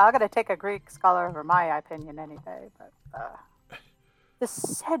going to take a Greek scholar over my opinion any day, but the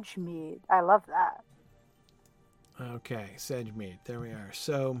Sedgemead, I love that. Okay, Sedgemead. There we are.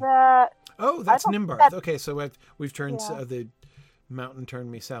 So, that's Nimbarth. Okay, so we've turned the mountain turned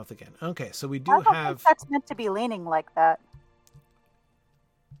me south again. Okay, so we do have. Think that's meant to be leaning like that.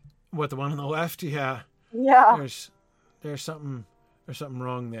 What, the one on the left? Yeah. Yeah. There's something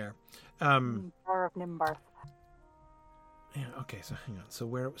wrong there. Power of Nimbarth. Yeah. Okay. So hang on.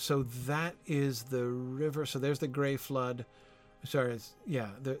 So that is the river. So there's the Grey Flood. Sorry.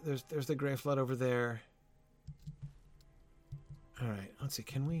 There's the Grey Flood over there. All right. Let's see.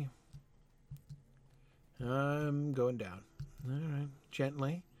 Can we? I'm going down. All right.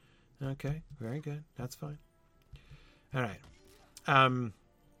 Gently. Okay. Very good. That's fine. All right.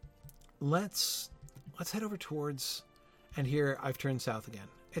 Let's head over towards. And here I've turned south again.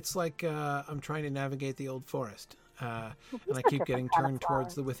 It's like I'm trying to navigate the old forest. And I keep getting turned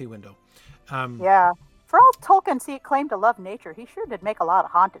towards the Withy window. Yeah. For all Tolkien claimed to love nature, he sure did make a lot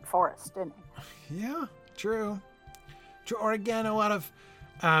of haunted forests, didn't he? Yeah, true. Or again, a lot of...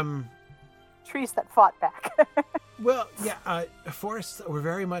 trees that fought back. Well, yeah, forests were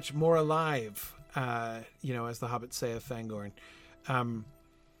very much more alive, as the hobbits say of Fangorn.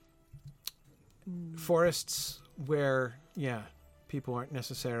 Forests where, people aren't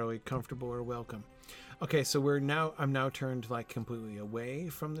necessarily comfortable or welcome. Okay, so I'm now turned completely away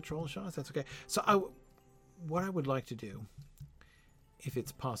from the Trollshaws. That's okay. So what I would like to do, if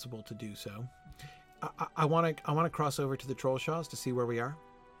it's possible to do so, I want to cross over to the Trollshaws to see where we are.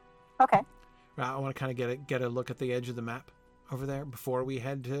 Okay. I want to kind of get a look at the edge of the map over there before we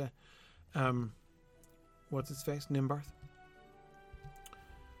head to, what's its face, Nimbarth.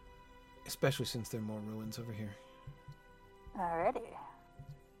 Especially since there are more ruins over here. Alrighty.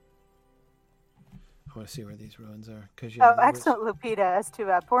 I want to see where these ruins are. Excellent, Lupita. As to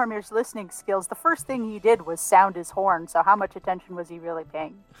Boromir's listening skills, the first thing he did was sound his horn, so how much attention was he really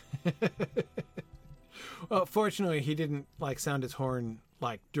paying? Well, fortunately, he didn't sound his horn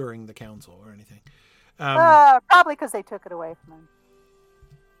like during the council or anything. Probably because they took it away from him.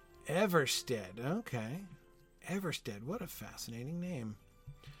 Everstead. Okay. Everstead. What a fascinating name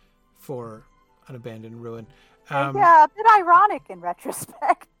for an abandoned ruin. Yeah, a bit ironic in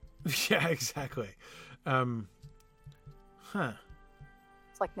retrospect. Yeah, exactly. Huh.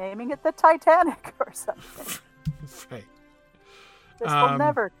 It's like naming it the Titanic or something. Right. This will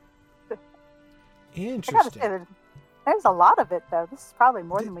never. Interesting. I gotta say, there's a lot of it, though. This is probably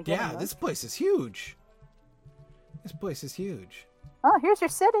more than we get. Yeah, this place is huge. This place is huge. Oh, here's your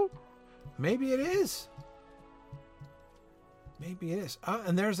city. Maybe it is. Maybe it is. Oh,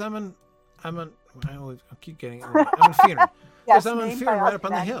 and there's I keep getting it wrong. Amanfearn. Yes, there's named Amanfearn by right up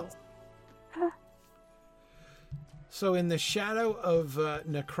on the Archimandrite. hill. So in the shadow of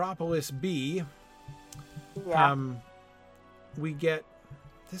Necropolis B, Yeah. we get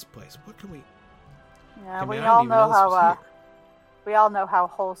this place. What can we? Yeah, I mean, we I all didn't even know know this was how here. we all know how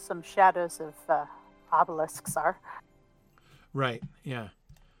wholesome shadows of obelisks are. Right. Yeah.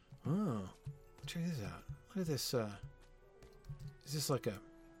 Oh, check this out. Look at this. Is this like a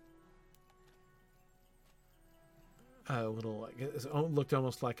little? Like, it looked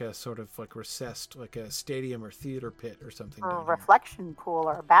almost like a sort of like recessed, like a stadium or theater pit or something. Or a down here. reflection pool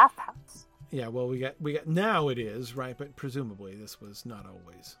or a bathhouse. Yeah. Well, we got now it is right, but presumably this was not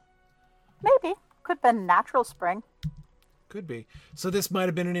always. Maybe. Could have been natural spring. Could be. So this might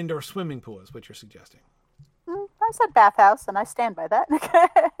have been an indoor swimming pool, is what you're suggesting. I said bathhouse, and I stand by that.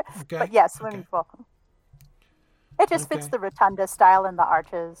 Okay. But yeah, swimming pool. It just fits Okay. the rotunda style and the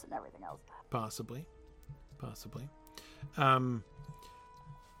arches and everything else. Possibly.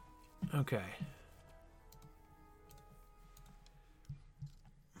 Okay.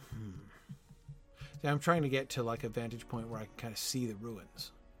 See, I'm trying to get to like a vantage point where I can kind of see the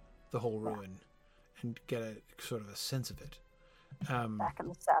ruins, the whole ruin, and get a sort of a sense of it. Back in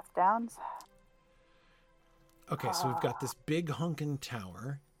the South Downs. Okay, so we've got this big honkin'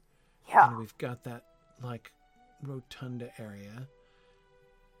 tower, Yeah. and we've got that like rotunda area.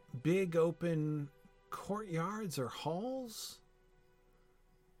 Big open courtyards or halls.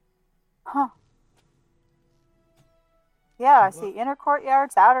 Huh. Yeah, I see inner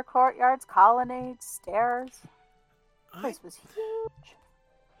courtyards, outer courtyards, colonnades, stairs. This place was huge.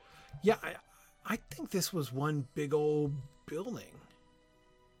 Yeah, I think this was one big old building.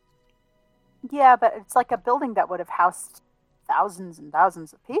 Yeah, but it's like a building that would have housed thousands and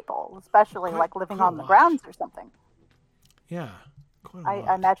thousands of people, especially Quite- like living quite a on the lot. grounds or something. Yeah, quite a I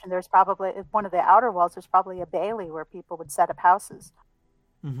lot. imagine there's probably one of the outer walls. There's probably a bailey where people would set up houses.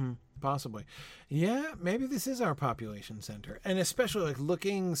 Mm-hmm. Possibly. Yeah, maybe this is our population center. And especially like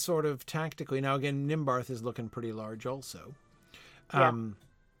looking sort of tactically. Now again, Nimbarth is looking pretty large also.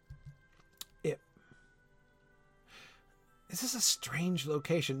 This is a strange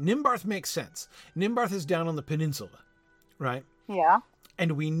location. Nimbarth makes sense. Nimbarth is down on the peninsula, right? Yeah.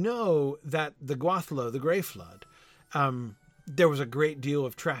 And we know that the Gwathlo, the Grey Flood, there was a great deal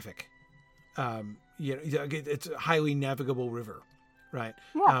of traffic. It's a highly navigable river, right?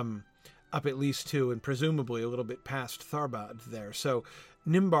 Yeah. Up at least to, and presumably a little bit past Tharbad there. So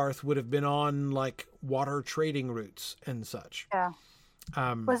Nimbarth would have been on like water trading routes and such. Yeah.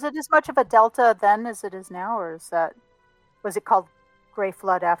 Was it as much of a delta then as it is now, or was it called Grey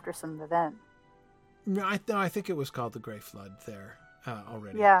Flood after some event? No, I think it was called the Grey Flood there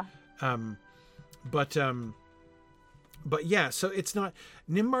already. Yeah. But yeah, so it's not.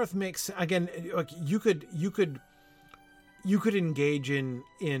 Nimbarth makes again. Like you could engage in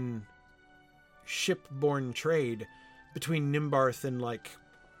shipborne trade between Nimbarth and like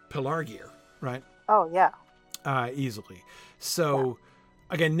Pelargir, right? Oh yeah. Easily. So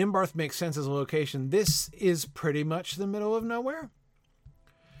again, Nimbarth makes sense as a location. This is pretty much the middle of nowhere.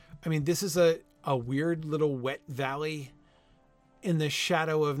 I mean, this is a weird little wet valley in the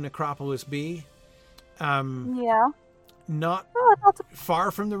shadow of Necropolis B. Yeah. Not Well,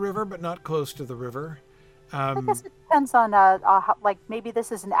 far from the river, but not close to the river. I guess it depends on like maybe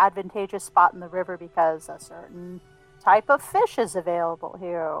this is an advantageous spot in the river because a certain type of fish is available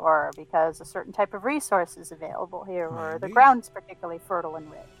here, or because a certain type of resource is available here, or the Maybe. ground's particularly fertile and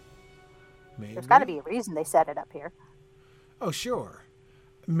rich. Maybe. There's got to be a reason they set it up here. Oh, sure.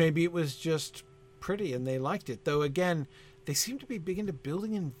 Maybe it was just pretty and they liked it. Though, again, they seem to be big into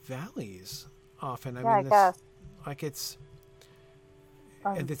building in valleys often. I guess. Like it's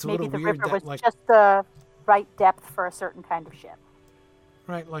a Maybe little the weird river that was like just the right depth for a certain kind of ship.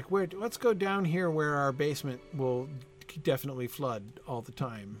 right, like let's go down here where our basement will definitely flood all the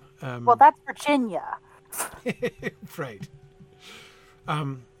time. Well, that's Virginia. Right. Why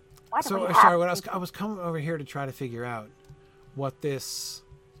do So we sorry, have what I was coming over here to try to figure out what this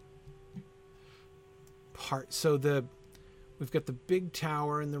part. So we've got the big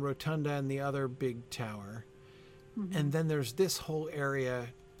tower and the rotunda and the other big tower, and then there's this whole area.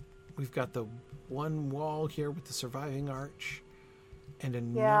 We've got the one wall here with the surviving arch, and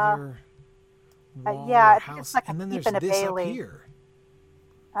another wall or house, it's like and then there's a this bailey. up here.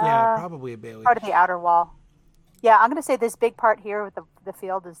 Yeah, probably a bailey. Part of the outer wall. Yeah, I'm going to say this big part here with the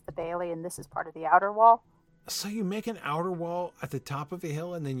field is the bailey, and this is part of the outer wall. So you make an outer wall at the top of a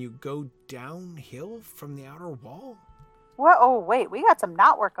hill, and then you go downhill from the outer wall? What? Oh, wait. We got some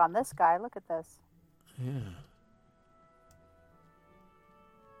knotwork on this guy. Look at this. Yeah.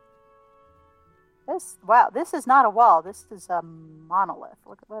 This is not a wall. This is a monolith.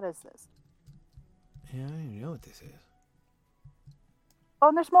 What is this? Yeah, I don't even know what this is. Oh,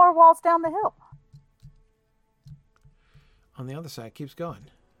 and there's more walls down the hill. On the other side, it keeps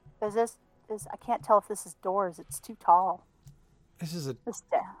going. I can't tell if this is doors. It's too tall. This is a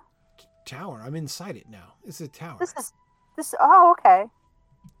tower. I'm inside it now. This is a tower. Oh, okay.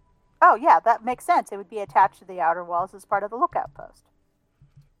 Oh, yeah, that makes sense. It would be attached to the outer walls as part of the lookout post.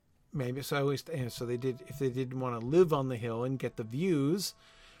 Maybe so. So they did. If they didn't want to live on the hill and get the views,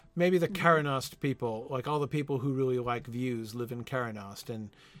 maybe the Karanost people, like all the people who really like views, live in Karanost,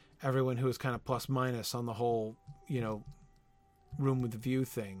 and everyone who is kind of plus minus on the whole, room with the view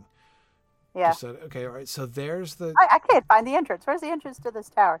thing. Yeah. Just said, okay, all right. So there's the. I can't find the entrance. Where's the entrance to this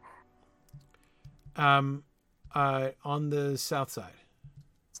tower? On the south side.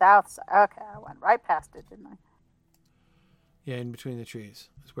 South side. Okay, I went right past it, didn't I? Yeah, in between the trees.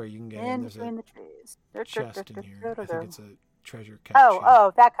 That's where you can get in. There's between the trees. Chest in here. I think it's a treasure cache.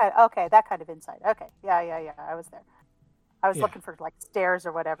 That kind. Okay, that kind of insight. Okay, yeah. I was there. I was looking for like stairs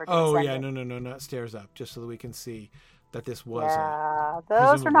or whatever. Oh yeah, no, not stairs up, just so that we can see that this was. Yeah,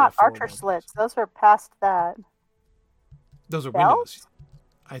 those are not archer slits. Those are past that. Those are windows,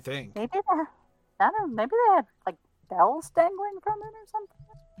 I think. Maybe I don't know. Maybe they had like bells dangling from it or something.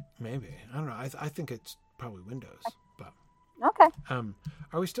 Maybe, I don't know. I think it's probably windows, but. Okay.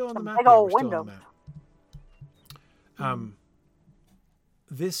 Are we still on the map? Big old window.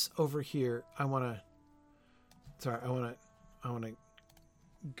 This over here, I want to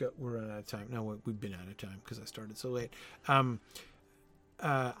go. We're running out of time. No, we've been out of time because I started so late. I'm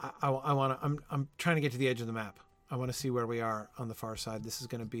trying to get to the edge of the map. I want to see where we are on the far side. This is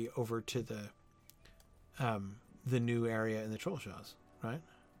going to be over to the new area in the Trollshaws, right?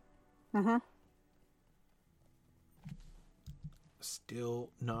 Mm-hmm.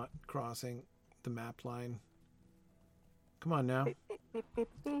 Still not crossing the map line. Come on now.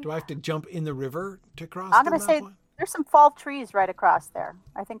 Do I have to jump in the river to cross I'm the going map to say line? There's some fall trees right across there.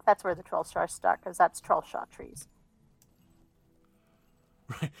 I think that's where the Trollshaw stuck, because that's Trollshaw trees.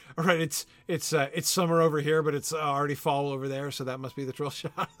 Right. All right. It's summer over here, but it's already fall over there, so that must be the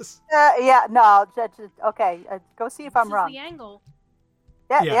Trollshaws. Yeah. No. Okay. Go see if I'm wrong. The angle.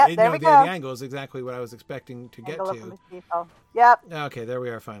 Yeah. There we go. The angle is exactly what I was expecting to get to. Yep. Okay, there we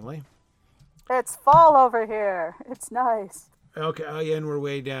are finally. It's fall over here. It's nice. Okay, and we're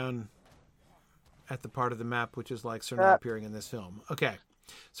way down at the part of the map which is like not appearing in this film. Okay,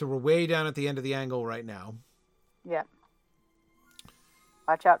 so we're way down at the end of the angle right now. Yeah.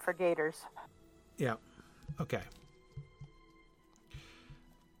 Watch out for gators. Yeah. Okay.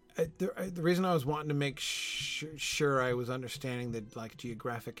 The reason I was wanting to make sure I was understanding the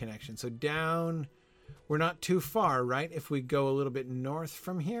geographic connection. So down, we're not too far, right? If we go a little bit north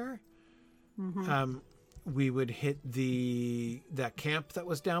from here, we would hit that camp that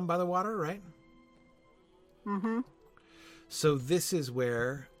was down by the water, right? Mm-hmm. So this is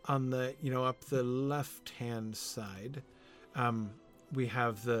where on the up the left hand side, we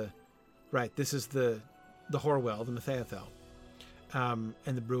have this is the Horwell, the Mathaethel. And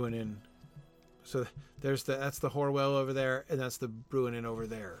the Bruin Inn. So that's the Horwell over there, and that's the Bruin Inn over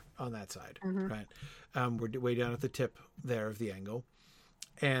there on that side, right? We're way down at the tip there of the angle,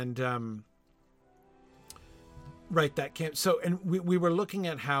 and that camp. So, and we were looking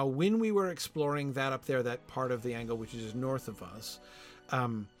at how when we were exploring that up there, that part of the angle which is north of us,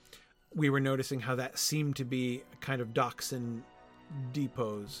 we were noticing how that seemed to be kind of docks and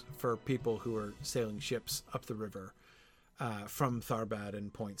depots for people who are sailing ships up the river. From Tharbad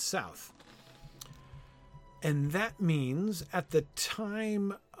and points south. And that means at the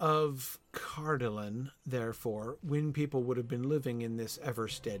time of Cardolan, therefore, when people would have been living in this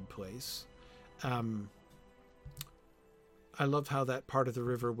Everstead place, I love how that part of the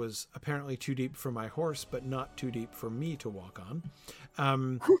river was apparently too deep for my horse, but not too deep for me to walk on.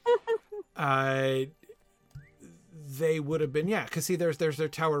 They would have been, because see, there's their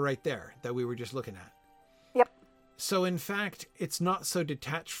tower right there that we were just looking at. Yep. So in fact, it's not so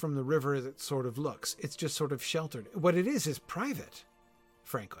detached from the river as it sort of looks. It's just sort of sheltered. What it is private,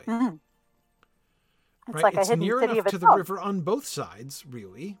 frankly. Mm-hmm. It's right? like It's a hidden near city enough of to its the own. river on both sides,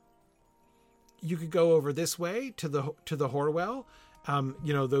 really. You could go over this way to the Horwell.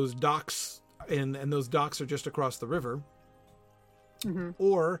 Those docks, and those docks are just across the river. Mm-hmm.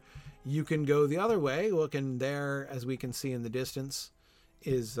 Or you can go the other way. Looking there, as we can see in the distance,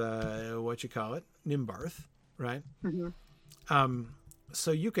 is Nimbarth, right? Mm-hmm.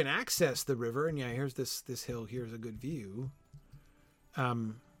 So you can access the river, and here's this hill. Here's a good view.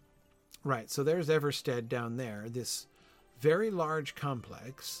 Right, so there's Everstead down there. This very large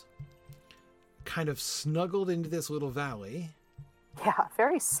complex, kind of snuggled into this little valley. Yeah,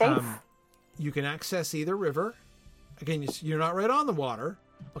 very safe. You can access either river. Again, you're not right on the water.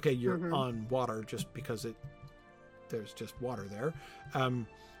 Okay, you're on water just because there's just water there.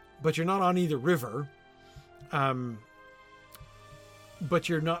 But you're not on either river. But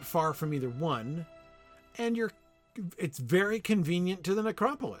you're not far from either one. And it's very convenient to the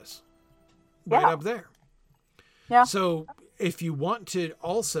necropolis. Right up there. Yeah. So if you want to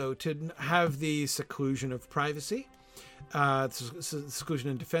also to have the seclusion of privacy,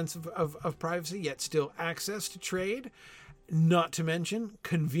 seclusion and defense of privacy, yet still access to trade, not to mention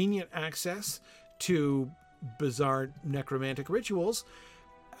convenient access to bizarre necromantic rituals,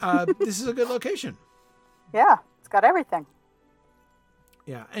 this is a good location. Yeah, it's got everything.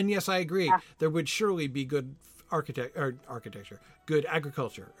 Yeah, and yes, I agree. Yeah. There would surely be good architecture, good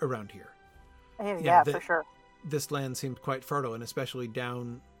agriculture around here. Yeah, for sure. This land seems quite fertile, and especially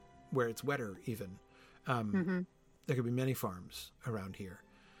down where it's wetter even. There could be many farms around here.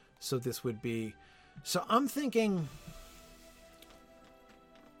 So this would be... So I'm thinking...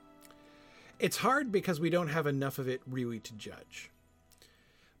 It's hard because we don't have enough of it really to judge.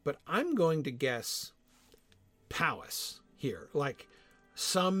 But I'm going to guess palace here. Like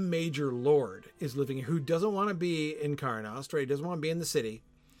some major lord is living here who doesn't want to be in Carnost, right? He doesn't want to be in the city.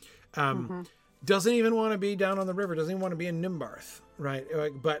 Doesn't even want to be down on the river. Doesn't even want to be in Nimbarth, right?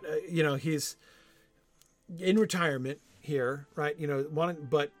 But he's in retirement here, right?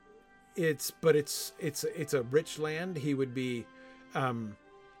 But it's a rich land. He would be, able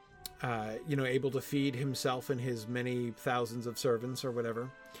to feed himself and his many thousands of servants or whatever,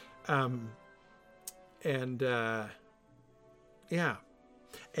 And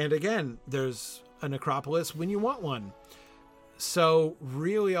again, there's a necropolis when you want one. So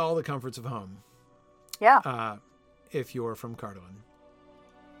really, all the comforts of home. Yeah. If you're from Cardoon.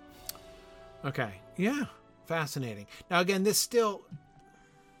 Okay. Yeah. Fascinating. Now, again, this still...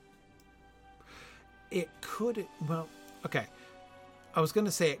 It could... Well, okay. I was going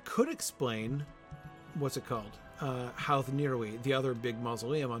to say it could explain... What's it called? Howth Nirwi, the other big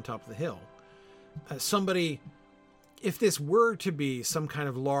mausoleum on top of the hill. Somebody... If this were to be some kind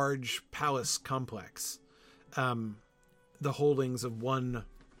of large palace complex... the holdings of one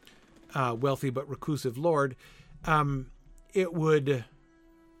wealthy but reclusive lord, it would...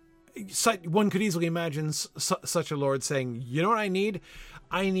 One could easily imagine such a lord saying, you know what I need?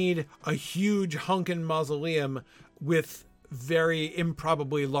 I need a huge hunkin' mausoleum with very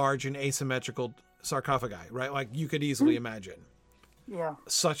improbably large and asymmetrical sarcophagi, right? Like you could easily imagine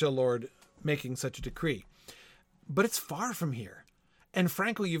such a lord making such a decree. But it's far from here. And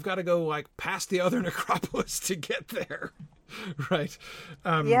frankly, you've got to go like past the other necropolis to get there, right?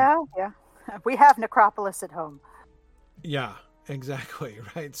 Yeah. We have necropolis at home. Yeah, exactly,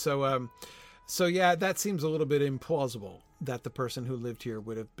 right? So yeah, that seems a little bit implausible that the person who lived here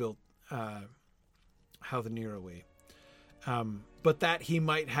would have built Howth Nirwi. But that he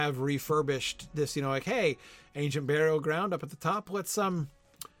might have refurbished this, like, hey, ancient burial ground up at the top. Let's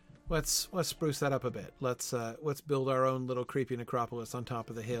spruce that up a bit. Let's build our own little creepy necropolis on top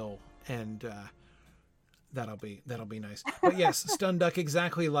of the hill, and that'll be nice. But yes, Stunduck,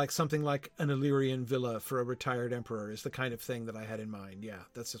 exactly like something like an Illyrian villa for a retired emperor is the kind of thing that I had in mind. Yeah,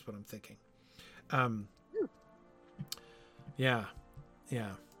 that's just what I'm thinking. Yeah.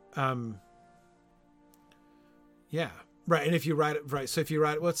 Right, and if you write it right, so if you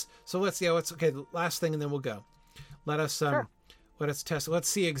write it, let's okay. The last thing, and then we'll go. Let us Sure. Let us test it. Let's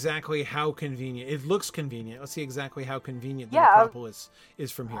see exactly how convenient. It looks convenient. Let's see exactly how convenient the Yeah, necropolis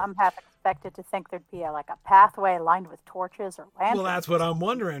is from here. I'm half expected to think there'd be a pathway lined with torches or lanterns. Well, that's what I'm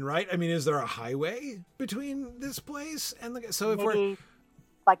wondering, right? I mean, is there a highway between this place and so if Maybe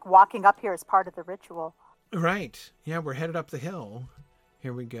like walking up here is part of the ritual. Right. Yeah, we're headed up the hill.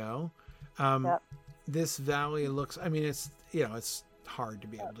 Here we go. Yep. This valley looks, it's hard to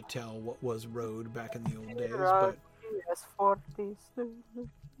be able to tell what was road back in the old days, but minus 40.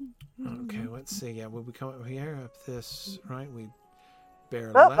 Okay, let's see. Yeah, when we come up here, up this, right? We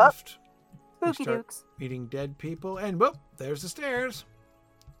bear Oh, left. We Spooky start Dukes. meeting dead people, and whoop, there's the stairs.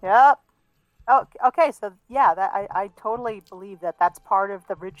 Yep. Oh, okay. So yeah, that I totally believe that that's part of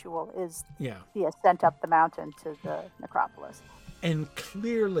the ritual is Yeah. the ascent up the mountain to the necropolis. And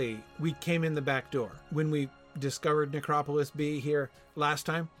clearly, we came in the back door. When we discovered Necropolis B here last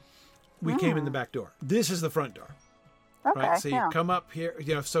time, we came in the back door. This is the front door. Okay. Right? So you yeah. come up here,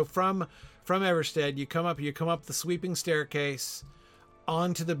 so from Everstead, you come up the sweeping staircase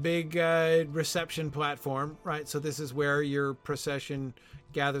onto the big reception platform, right? So this is where your procession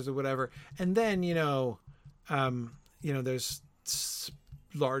gathers or whatever. And then, there's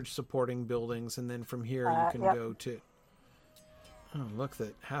large supporting buildings. And then from here, you can go to, oh, look,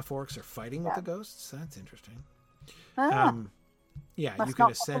 the half orcs are fighting with the ghosts. That's interesting. Yeah, you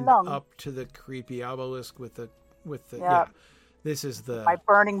can ascend up to the creepy obelisk with the this is the my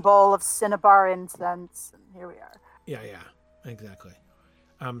burning bowl of cinnabar incense, and here we are. Yeah, exactly.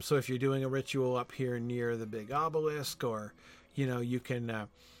 So if you're doing a ritual up here near the big obelisk, or you can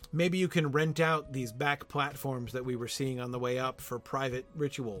maybe you can rent out these back platforms that we were seeing on the way up for private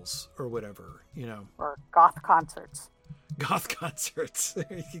rituals or whatever, Or goth concerts. Goth concerts.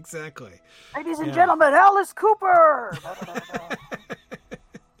 Exactly. Ladies and gentlemen, Alice Cooper.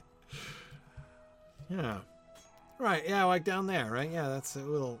 Yeah. Right. Yeah, like down there, right? Yeah, that's a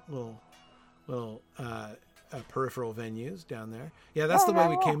little peripheral venues down there. Yeah, that's the way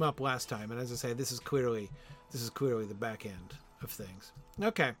we came up last time. And as I say, this is clearly the back end of things.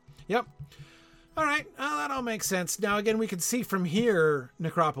 Okay. Yep. All right. Oh, that all makes sense. Now, again, we can see from here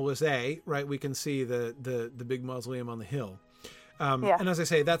Necropolis A, right? We can see the big mausoleum on the hill. And as I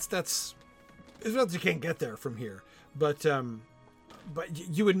say, that's you can't get there from here, but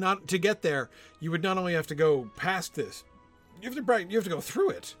you would not, to get there, you would not only have to go past this, you have to go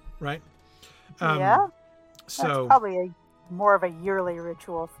through it, right? So that's probably more of a yearly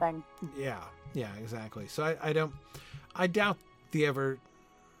ritual thing. Yeah, exactly. So I doubt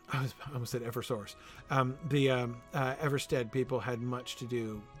I almost said Eversource. The Everstead people had much to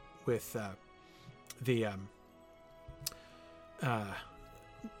do with the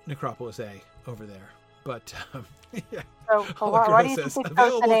Necropolis A over there. But yeah. So why do you think they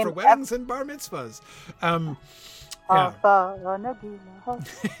chose the name for weddings and bar mitzvahs?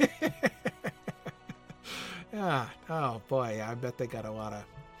 Yeah. Oh boy, I bet they got a lot of.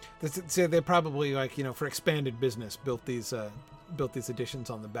 So they probably for expanded business built these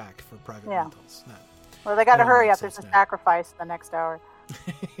additions on the back for private rentals. Well, they got to hurry up. There's a sacrifice the next hour.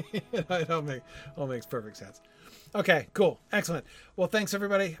 It all makes perfect sense. Okay, cool. Excellent. Well, thanks,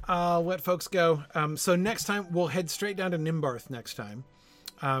 everybody. I'll let folks go. So next time, we'll head straight down to Nimbarth next time.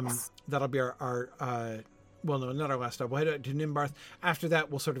 That'll be our well, no, not our last stop. We'll head to Nimbarth. After that,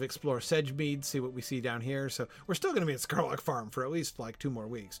 we'll sort of explore Sedgemead, see what we see down here. So we're still going to be at Scarlock Farm for at least 2 more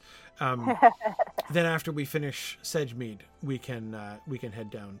weeks. Then after we finish Sedgemead, we can head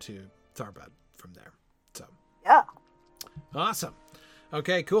down to Tharbad from there. So yeah, awesome.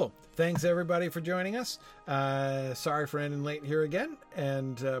 Okay, cool. Thanks everybody for joining us. Sorry for ending late here again,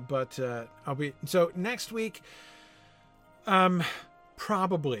 but I'll be next week.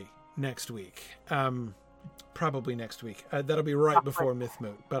 Probably next week. That'll be right before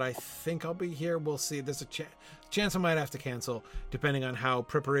Mythmoot, but I think I'll be here. We'll see. There's a chance I might have to cancel, depending on how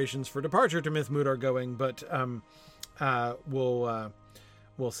preparations for departure to Mythmoot are going. But we'll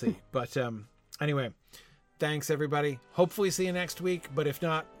see. But anyway, thanks everybody. Hopefully see you next week. But if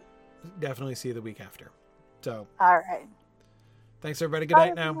not, definitely see you the week after. So all right. Thanks everybody. Good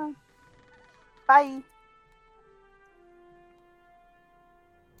night now. Bye.